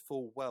knows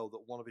full well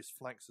that one of his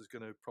flanks is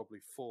going to probably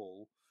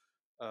fall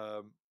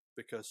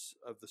because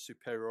of the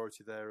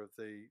superiority there of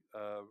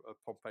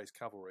Pompey's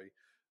cavalry,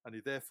 and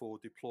he therefore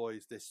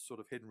deploys this sort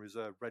of hidden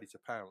reserve ready to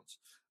pounce,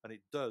 and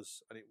it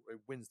does, and it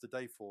wins the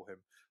day for him.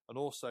 And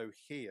also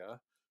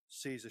here,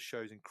 Caesar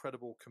shows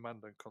incredible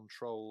command and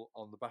control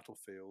on the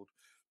battlefield,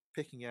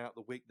 picking out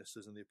the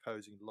weaknesses in the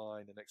opposing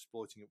line and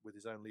exploiting it with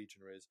his own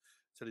legionaries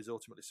until he's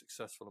ultimately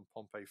successful, and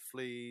Pompey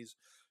flees,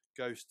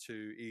 goes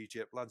to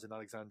Egypt, lands in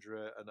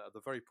Alexandria, and at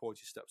the very point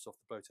he steps off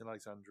the boat in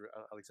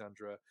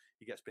Alexandria,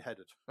 he gets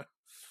beheaded.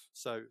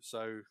 It's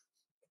a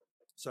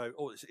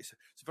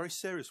very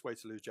serious way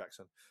to lose,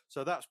 Jackson.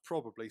 So that's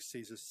probably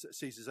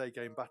Caesar's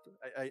A-game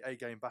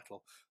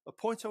battle. A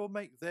point I will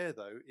make there,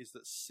 though, is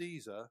that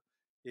Caesar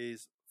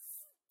is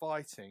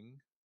fighting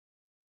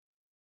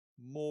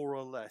more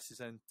or less his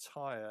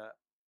entire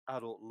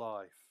adult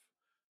life,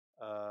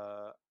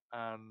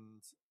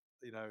 and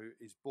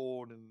he's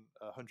born in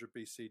 100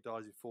 BC,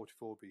 dies in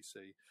 44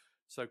 BC.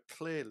 So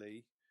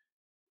clearly,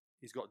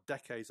 he's got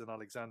decades on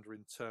Alexander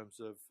in terms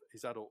of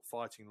his adult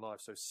fighting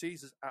life. So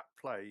Caesar's at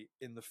play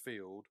in the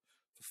field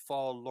for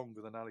far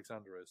longer than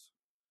Alexander is.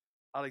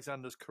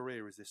 Alexander's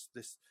career is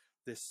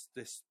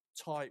this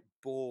tight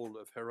ball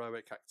of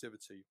heroic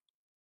activity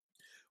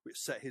which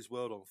set his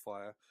world on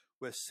fire,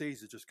 where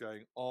Caesar just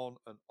going on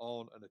and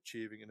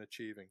achieving.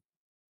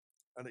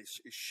 And it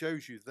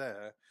shows you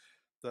there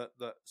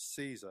that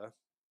Caesar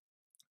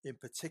in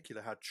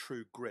particular had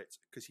true grit,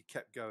 because he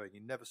kept going.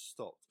 He never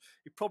stopped.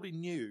 He probably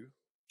knew,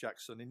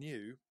 Jackson, he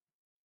knew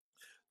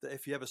that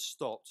if he ever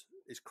stopped,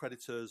 his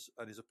creditors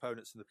and his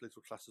opponents in the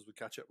political classes would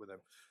catch up with him.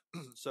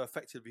 So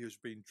effectively, he was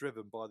being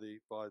driven by the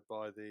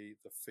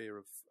fear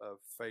of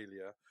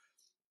failure,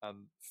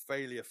 and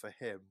failure for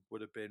him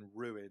would have been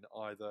ruin,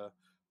 either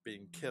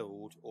being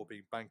killed or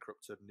being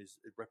bankrupted, and his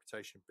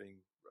reputation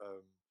being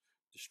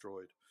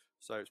destroyed.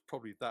 So it's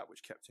probably that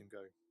which kept him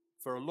going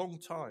for a long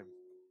time.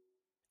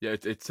 Yeah,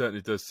 it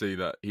certainly does see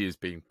that he is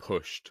being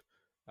pushed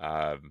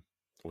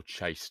or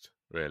chased,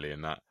 really,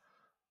 and that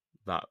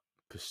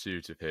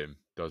pursuit of him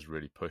does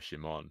really push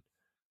him on.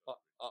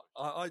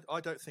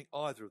 I don't think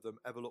either of them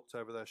ever looked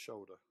over their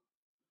shoulder.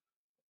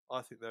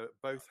 I think they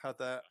both had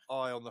their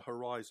eye on the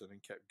horizon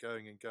and kept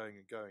going and going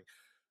and going.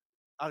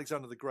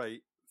 Alexander the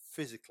Great,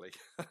 physically.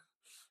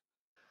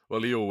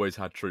 Well, he always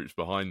had troops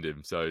behind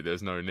him, so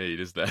there's no need,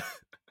 is there?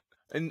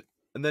 And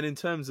then in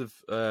terms of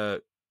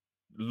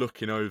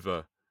looking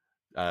over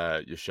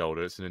your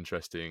shoulder, it's an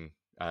interesting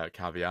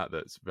caveat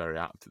that's very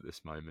apt at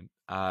this moment.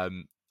 I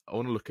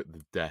want to look at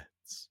the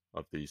deaths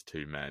of these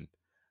two men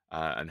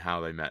and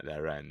how they met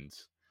their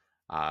ends.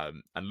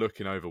 And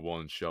looking over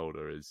one's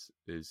shoulder is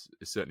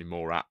certainly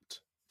more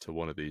apt to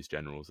one of these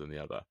generals than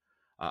the other.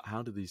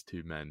 How did these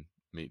two men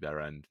meet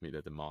their end, meet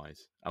their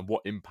demise, and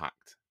what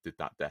impact did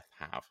that death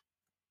have?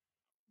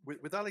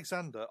 With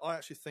Alexander, I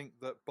actually think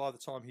that by the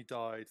time he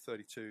died,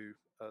 32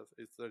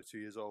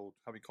 years old,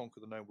 having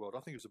conquered the known world,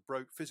 I think he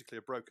was physically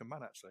a broken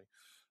man. Actually,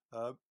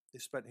 he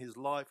spent his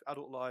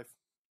adult life,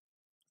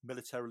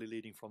 militarily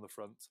leading from the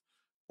front,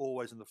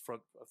 always in the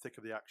front, thick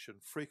of the action,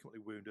 frequently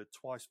wounded,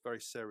 twice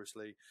very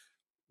seriously.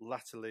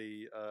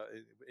 Latterly,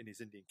 in his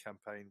Indian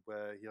campaign,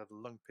 where he had a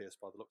lung pierced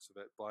by the looks of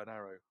it by an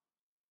arrow,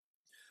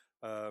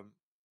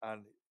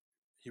 and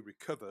he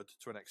recovered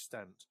to an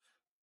extent.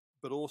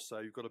 But also,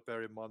 you've got to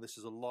bear in mind this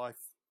is a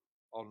life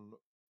on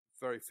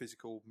very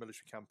physical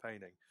military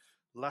campaigning.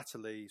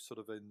 Latterly, sort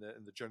of in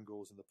the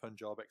jungles in the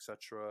Punjab,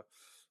 etc.,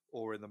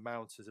 or in the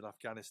mountains in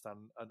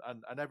Afghanistan,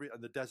 and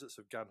the deserts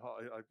of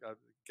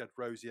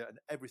Gadrosia, and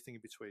everything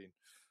in between.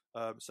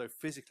 So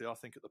physically, I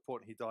think at the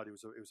point he died, he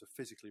was a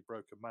physically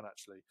broken man.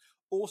 Actually,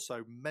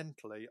 also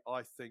mentally,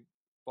 I think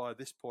by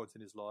this point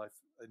in his life,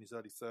 in his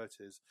early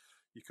 30s,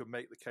 you could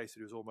make the case that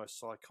he was almost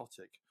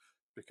psychotic,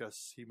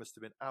 because he must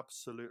have been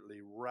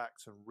absolutely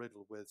racked and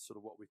riddled with sort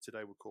of what we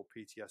today would call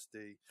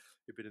PTSD.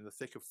 He'd been in the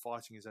thick of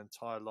fighting his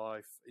entire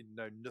life, he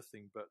known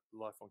nothing but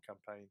life on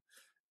campaign.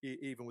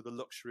 Even with the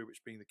luxury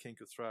which being the king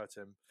could throw at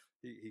him,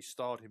 he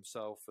starred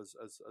himself as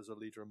a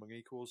leader among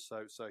equals.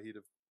 So he'd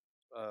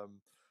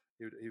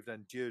have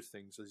endured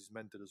things as his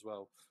men did as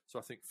well. So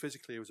I think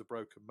physically he was a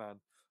broken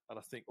man, and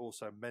I think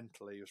also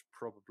mentally he was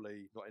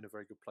probably not in a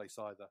very good place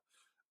either.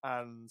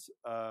 And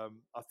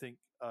I think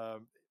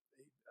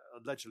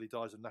allegedly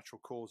dies of natural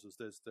causes.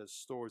 There's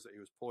stories that he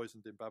was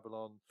poisoned in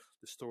Babylon.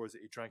 There's stories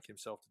that he drank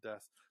himself to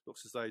death.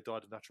 Looks as though he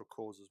died of natural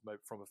causes, maybe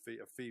from a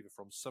fever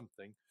from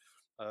something.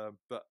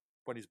 But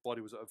when his body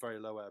was at a very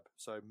low ebb,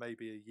 so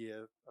maybe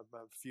a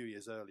few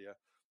years earlier,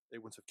 it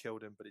wouldn't have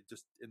killed him. But it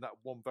just, in that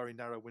one very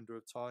narrow window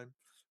of time,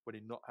 when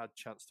he not had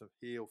chance to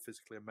heal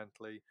physically and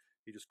mentally,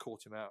 he just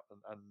caught him out,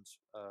 and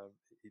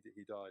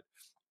he died.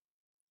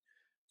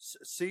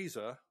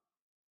 Caesar,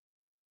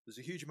 there's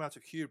a huge amount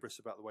of hubris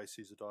about the way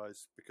Caesar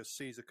dies, because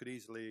Caesar could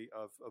easily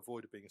have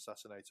avoided being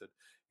assassinated.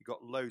 He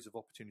got loads of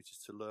opportunities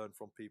to learn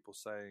from people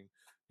saying,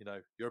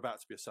 you're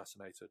about to be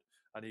assassinated,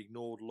 and he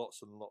ignored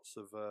lots and lots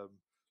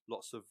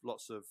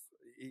of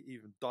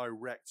even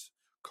direct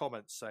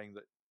comments saying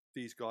that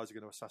these guys are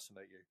going to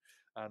assassinate you.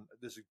 And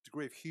there's a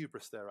degree of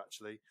hubris there,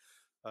 actually,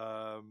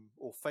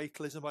 or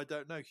fatalism. I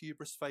don't know,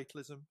 hubris,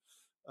 fatalism.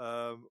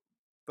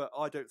 But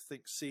I don't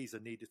think Caesar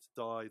needed to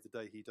die the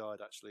day he died,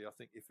 actually. I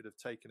think if it had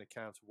taken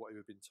account of what he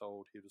had been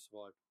told, he would have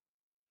survived.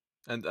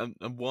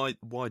 And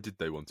why did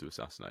they want to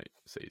assassinate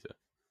Caesar?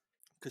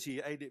 Because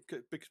he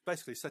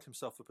basically set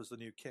himself up as the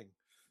new king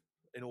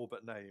in all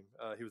but name.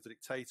 He was the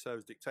dictator. He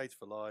was dictator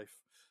for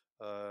life.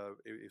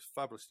 He was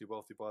fabulously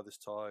wealthy by this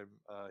time.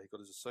 He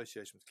got his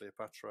association with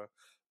Cleopatra,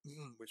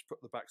 which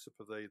put the backs up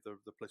of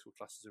the political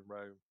classes in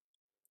Rome.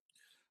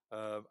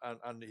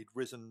 And he'd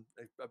risen,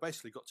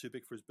 basically got too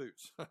big for his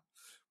boots,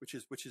 which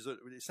is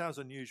it sounds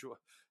unusual.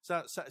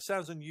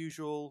 Sounds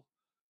unusual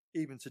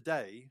even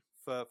today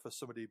for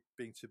somebody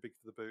being too big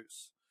for the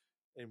boots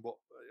in what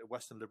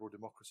Western liberal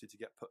democracy to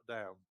get put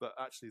down. But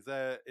actually,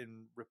 there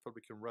in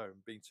Republican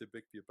Rome, being too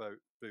big for your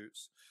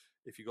boots,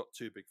 if you got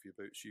too big for your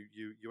boots,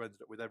 you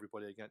ended up with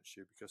everybody against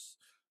you, because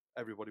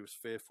everybody was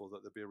fearful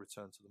that there'd be a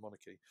return to the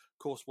monarchy. Of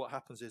course, what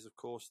happens is,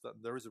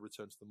 that there is a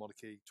return to the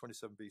monarchy.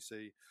 27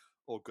 BC,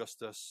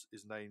 Augustus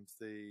is named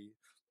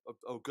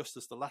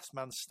Augustus, the last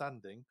man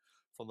standing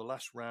from the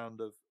last round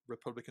of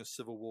Republican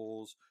civil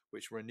wars,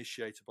 which were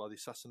initiated by the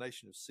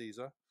assassination of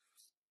Caesar,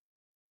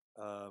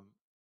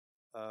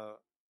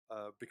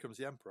 becomes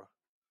the emperor.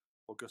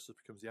 Augustus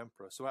becomes the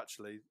emperor. So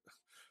actually,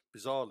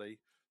 bizarrely,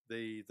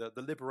 the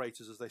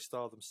liberators, as they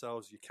style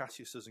themselves, your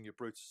Cassiuses and your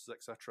Brutuses,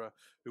 etc.,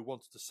 who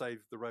wanted to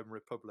save the Roman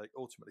Republic,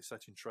 ultimately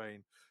set in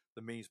train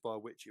the means by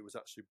which it was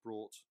actually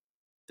brought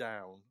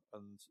down,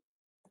 and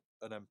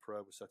an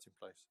emperor was set in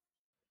place.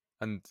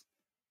 And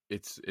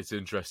it's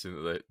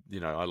interesting that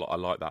I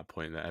like that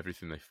point, that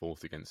everything they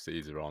fought against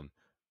Caesar on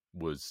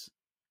was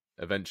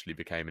eventually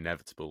became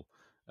inevitable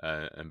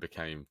and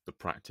became the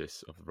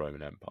practice of the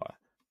Roman Empire.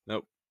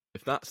 Now,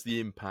 if that's the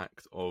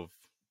impact of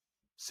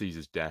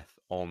Caesar's death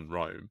on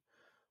Rome,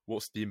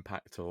 what's the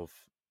impact of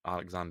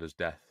Alexander's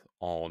death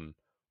on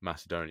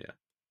Macedonia?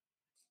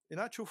 In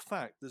actual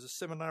fact, there's a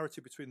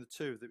similarity between the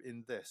two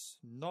in this.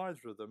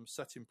 Neither of them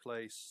set in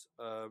place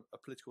a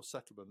political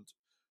settlement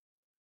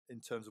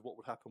in terms of what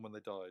would happen when they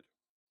died.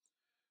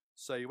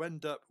 So you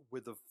end up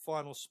with the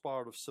final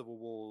spiral of civil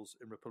wars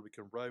in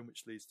Republican Rome,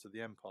 which leads to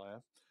the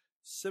empire.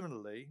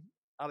 Similarly,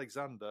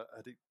 Alexander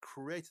had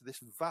created this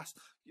vast.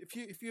 If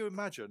you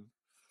imagine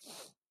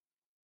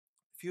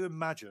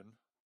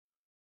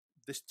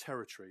this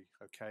territory,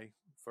 okay,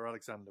 for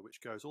Alexander, which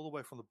goes all the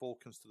way from the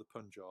Balkans to the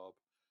Punjab,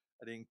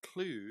 and it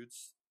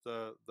includes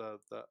the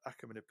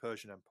Achaemenid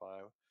Persian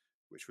Empire,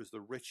 which was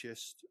the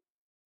richest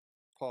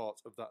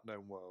part of that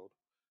known world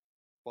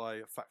by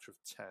a factor of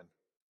 10.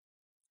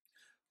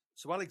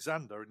 So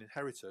Alexander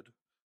inherited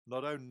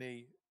not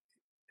only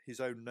his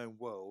own known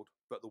world,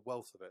 but the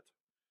wealth of it.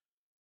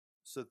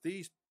 So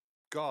these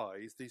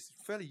guys, these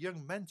fairly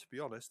young men, to be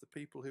honest, the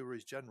people who were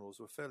his generals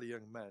were fairly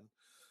young men.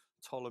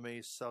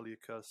 Ptolemy,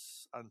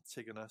 Seleucus,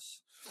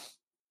 Antigonus.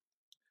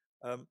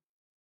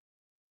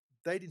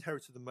 They'd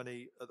inherited the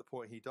money at the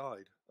point he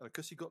died. And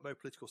because he got no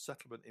political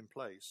settlement in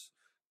place,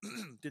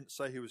 didn't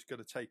say who was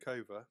going to take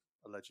over,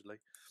 allegedly.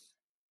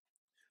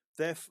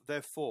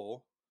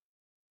 Therefore,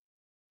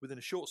 within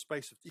a short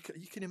space of...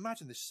 You can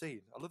imagine this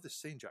scene. I love this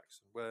scene,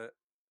 Jackson, where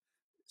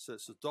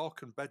it's a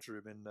darkened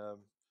bedroom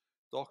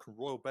darkened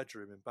royal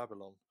bedroom in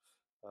Babylon.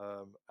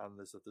 And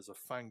there's a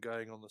fan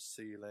going on the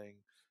ceiling.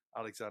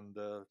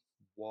 Alexander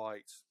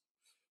White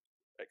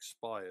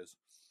expires.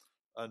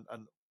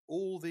 And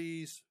all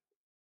these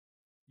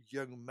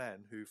young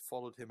men who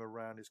followed him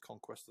around his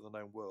conquest of the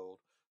known world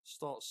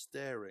start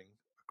staring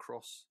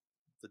across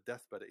the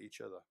deathbed at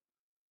each other.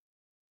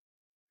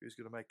 Who's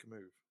going to make a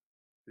move?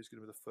 Who's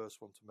going to be the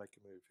first one to make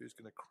a move? Who's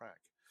going to crack?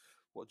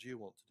 What do you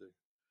want to do?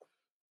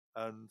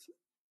 And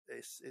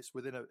it's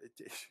within it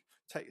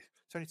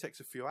only takes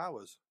a few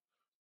hours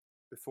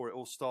before it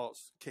all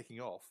starts kicking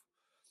off,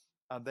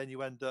 and then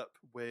you end up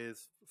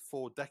with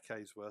 4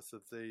 decades worth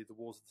of the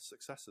Wars of the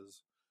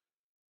Successors,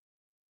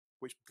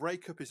 which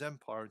break up his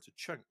empire into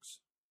chunks.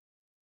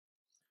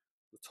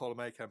 The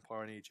Ptolemaic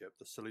Empire in Egypt,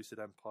 the Seleucid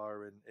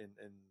Empire in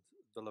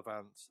the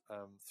Levant,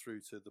 through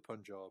to the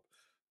Punjab,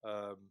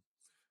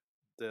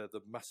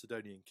 the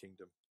Macedonian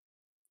Kingdom,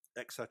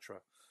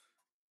 etc.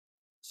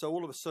 So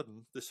all of a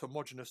sudden, this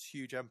homogenous,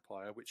 huge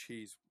empire, which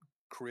he's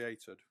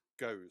created,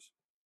 goes.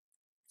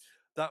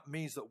 That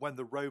means that when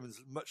the Romans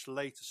much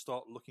later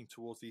start looking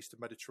towards the Eastern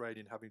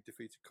Mediterranean, having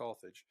defeated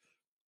Carthage,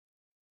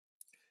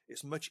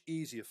 it's much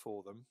easier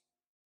for them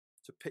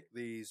to pick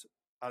these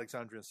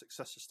Alexandrian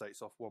successor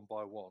states off one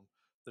by one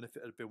than if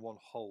it had been one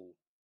whole.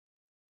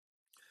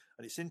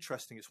 And it's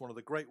interesting, it's one of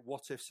the great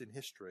what-ifs in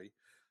history.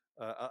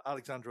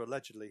 Alexander,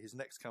 allegedly, his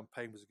next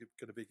campaign was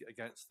going to be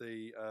against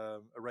the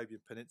Arabian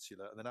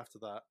Peninsula, and then after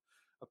that,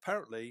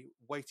 apparently,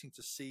 waiting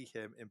to see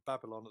him in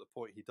Babylon at the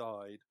point he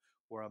died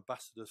were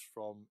ambassadors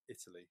from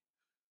Italy.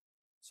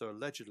 So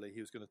allegedly, he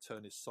was going to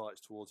turn his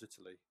sights towards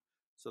Italy.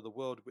 So the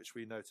world which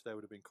we know today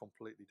would have been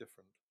completely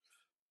different.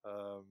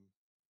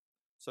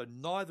 So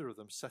neither of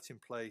them set in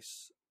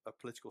place a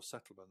political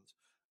settlement,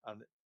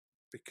 and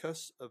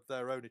because of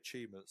their own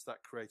achievements,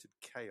 that created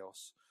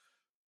chaos,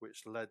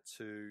 which led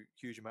to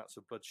huge amounts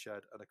of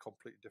bloodshed and a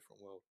completely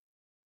different world.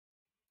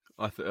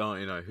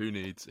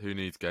 Who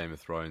needs Game of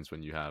Thrones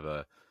when you have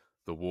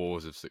the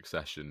wars of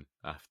succession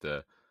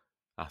after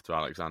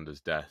Alexander's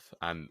death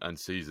and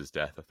Caesar's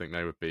death? I think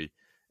they would be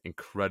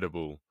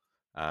incredible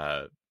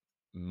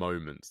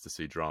moments to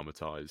see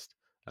dramatized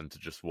and to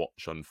just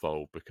watch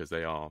unfold, because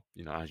they are,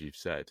 as you've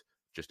said,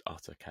 just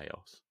utter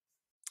chaos.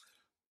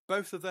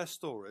 Both of their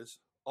stories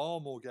are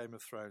more Game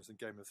of Thrones than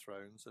Game of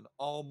Thrones, and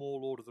are more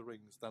Lord of the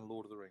Rings than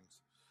Lord of the Rings,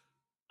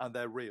 and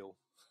they're real.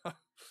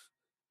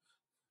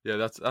 Yeah,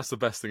 that's the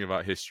best thing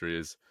about history,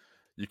 is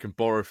you can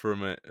borrow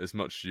from it as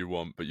much as you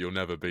want, but you'll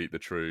never beat the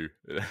true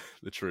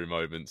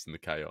moments and the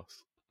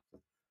chaos.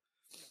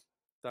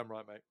 Damn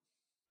right, mate.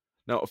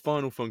 Now, a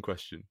final fun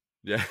question.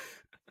 Yeah.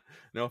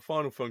 Now, a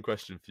final fun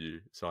question for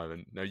you,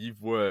 Simon. Now,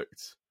 you've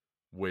worked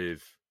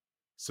with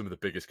some of the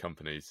biggest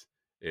companies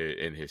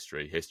in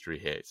history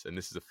hits, and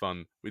this is a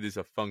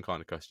fun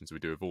kind of questions we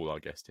do with all our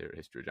guests here at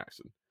History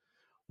Jackson.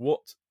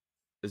 What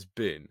has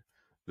been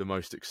the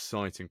most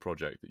exciting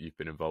project that you've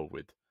been involved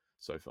with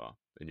so far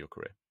in your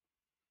career?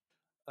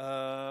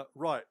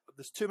 Right,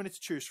 there's too many to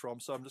choose from,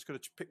 so I'm just going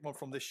to pick one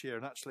from this year.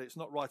 And actually, it's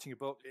not writing a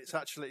book. It's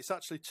actually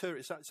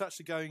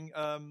going.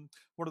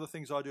 One of the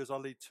things I do is I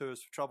lead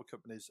tours for travel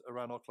companies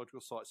around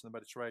archaeological sites in the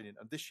Mediterranean.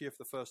 And this year, for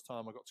the first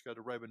time, I got to go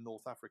to Rome in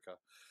North Africa,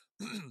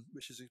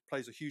 which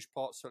plays a huge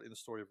part certainly in the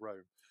story of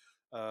Rome.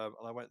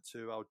 And I went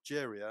to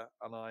Algeria,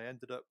 and I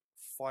ended up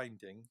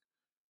finding,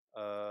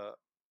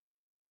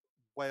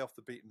 way off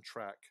the beaten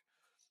track,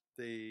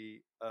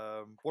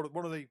 one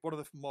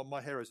of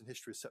my heroes in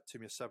history is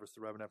Septimius Severus,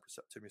 the Roman Emperor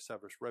Septimius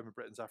Severus, Roman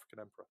Britain's African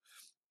emperor.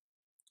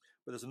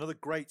 But there's another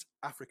great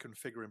African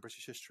figure in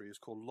British history who's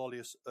called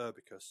Lollius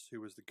Urbicus,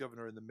 who was the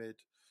governor in the mid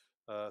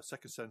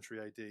 2nd century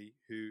AD,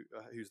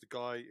 who's the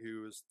guy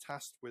who was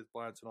tasked with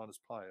by Antoninus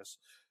Pius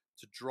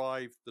to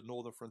drive the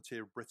northern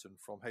frontier of Britain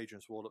from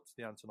Hadrian's Wall up to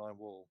the Antonine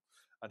Wall,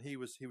 and he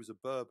was a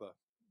Berber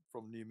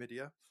from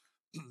Numidia.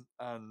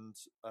 And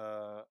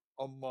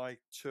on my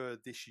tour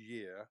this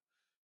year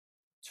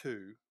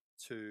to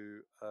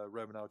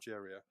Roman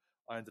Algeria,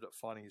 I ended up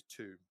finding his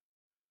tomb,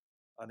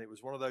 and it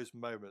was one of those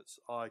moments.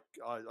 I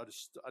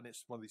just, and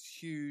it's one of these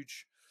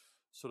huge,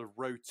 sort of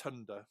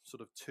rotunda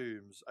sort of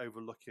tombs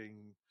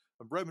overlooking.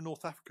 And Roman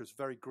North Africa is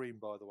very green,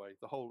 by the way.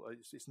 The whole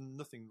it's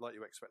nothing like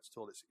you expect at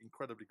all. It's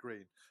incredibly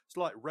green. It's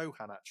like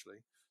Rohan,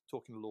 actually.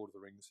 talking to Lord of the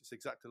Rings. It's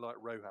exactly like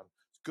Rohan.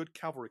 It's good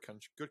cavalry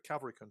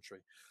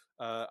country,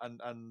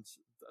 and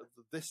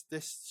this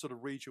sort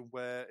of region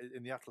where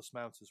in the Atlas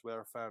Mountains where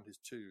I found his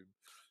tomb.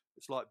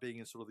 It's like being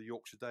in sort of the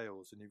Yorkshire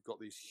Dales, and you've got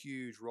these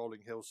huge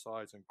rolling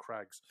hillsides and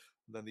crags,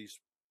 and then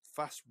these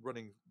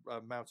fast-running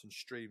mountain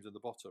streams in the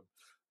bottom,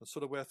 and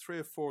sort of where 3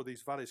 or 4 of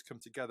these valleys come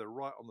together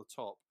right on the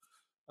top,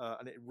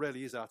 and it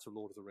really is out of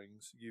Lord of the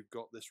Rings. You've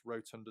got this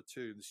rotunda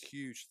tomb, this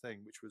huge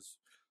thing, which was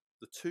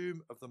the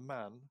tomb of the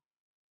man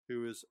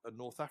who was a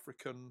North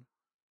African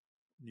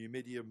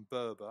Numidian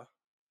Berber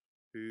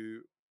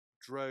who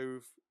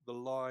drove the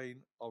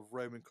line of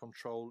Roman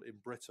control in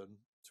Britain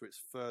to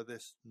its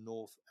furthest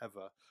north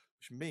ever,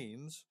 which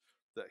means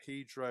that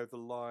he drove the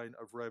line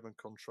of Roman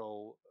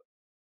control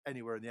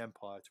anywhere in the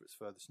empire to its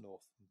furthest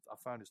north. I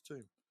found his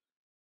tomb.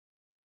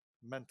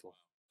 Mental.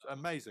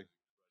 Amazing.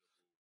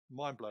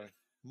 Mind-blowing.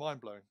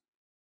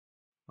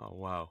 Oh,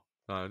 wow.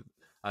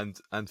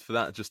 And for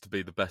that just to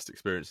be the best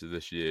experience of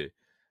this year,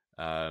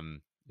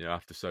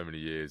 after so many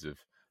years of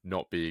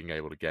not being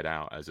able to get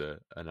out as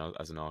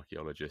an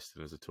archaeologist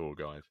and as a tour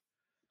guide.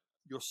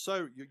 You're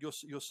so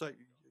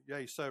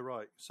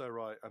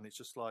right, and it's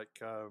just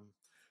like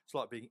it's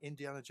like being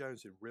Indiana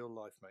Jones in real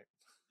life, mate.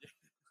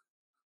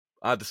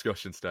 Our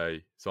discussion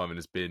today, Simon,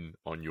 has been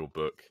on your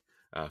book,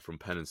 From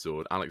Pen and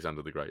Sword: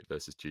 Alexander the Great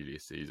versus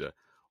Julius Caesar.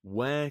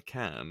 Where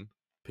can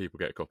people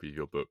get a copy of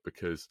your book?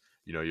 Because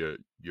you're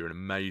an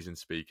amazing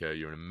speaker,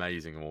 you're an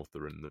amazing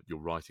author, and your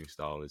writing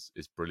style is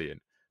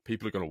brilliant.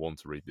 People are going to want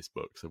to read this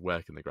book, so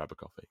where can they grab a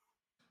copy?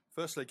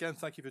 Firstly, again,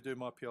 thank you for doing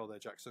my PR there,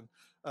 Jackson.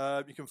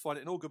 You can find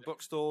it in all good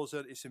bookstores.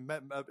 It's in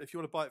if you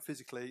want to buy it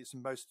physically, it's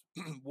in most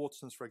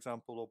Watersons, for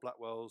example, or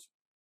Blackwell's,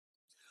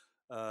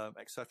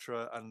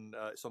 etc. And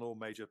it's on all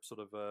major sort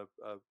of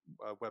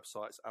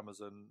websites,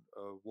 Amazon,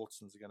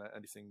 Watersons, again,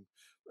 anything.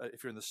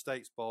 If you're in the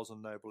States, Barnes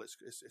and Noble,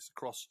 it's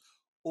across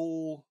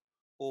all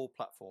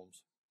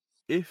platforms.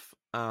 If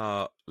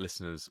our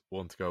listeners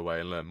want to go away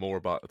and learn more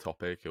about the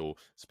topic or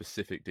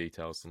specific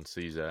details on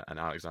Caesar and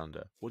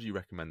Alexander, what do you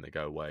recommend they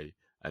go away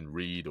and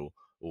read or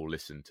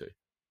listen to?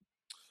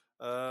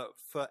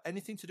 For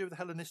anything to do with the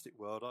Hellenistic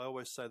world, I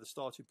always say the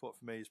starting point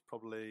for me is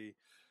probably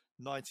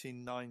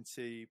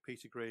 1990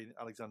 Peter Green,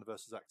 Alexander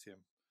versus Actium.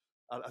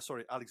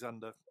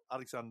 Alexander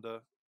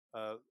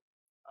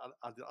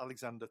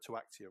to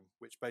Actium,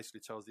 which basically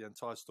tells the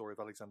entire story of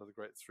Alexander the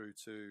Great through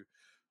to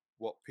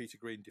what Peter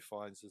Green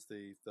defines as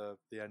the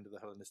end of the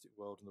Hellenistic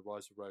world and the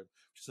rise of Rome,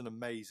 which is an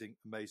amazing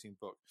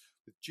book.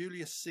 With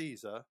Julius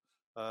Caesar,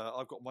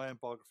 I've got my own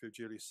biography of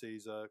Julius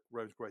Caesar,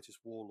 Rome's greatest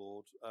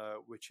warlord,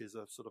 which is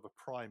a sort of a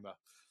primer.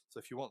 So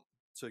if you want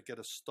to get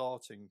a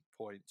starting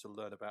point to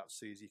learn about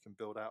Caesar, you can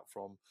build out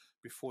from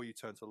before you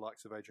turn to the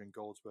likes of Adrian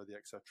Goldsworthy,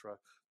 etc.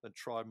 Then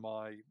try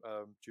my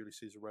Julius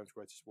Caesar, Rome's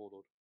greatest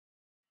warlord.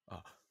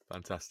 Oh,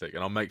 fantastic.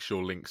 And I'll make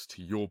sure links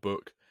to your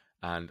book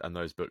and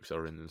those books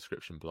are in the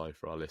description below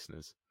for our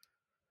listeners.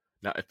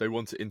 Now, if they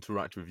want to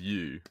interact with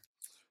you,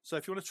 so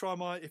if you want to try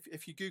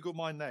if you Google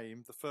my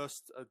name, the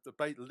first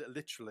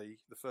literally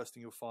the first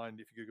thing you'll find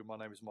if you Google my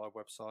name is my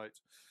website,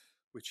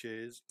 which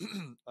is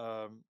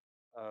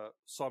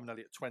Simon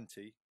Elliott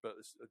 20. But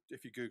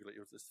if you Google it,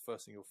 it's the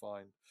first thing you'll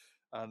find.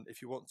 And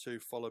if you want to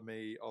follow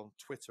me on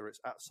Twitter,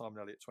 it's at Simon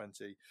Elliott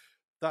 20.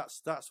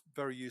 That's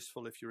very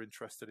useful if you're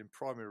interested in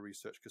primary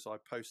research, because I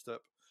post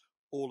up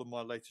all of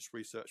my latest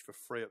research for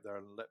free up there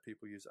and let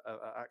people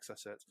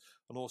access it.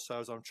 And also,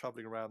 as I'm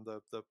traveling around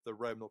the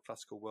Roman or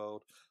classical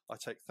world, I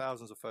take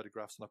thousands of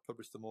photographs and I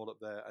publish them all up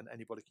there, and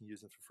anybody can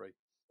use them for free.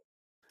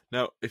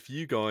 Now, if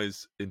you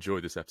guys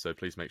enjoyed this episode,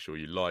 please make sure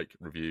you like,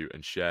 review,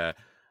 and share.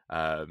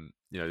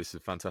 This is a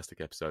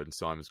fantastic episode, and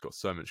Simon's got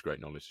so much great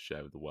knowledge to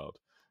share with the world.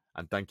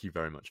 And thank you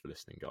very much for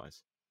listening,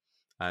 guys.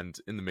 And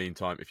in the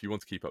meantime, if you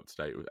want to keep up to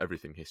date with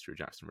everything History of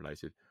Jackson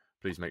related,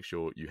 please make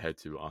sure you head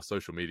to our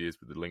social medias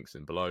with the links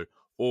in below,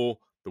 or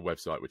the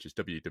website, which is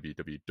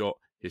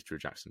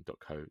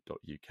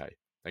www.historyofjackson.co.uk.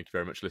 Thank you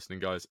very much for listening,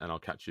 guys, and I'll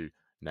catch you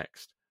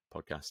next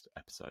podcast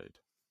episode.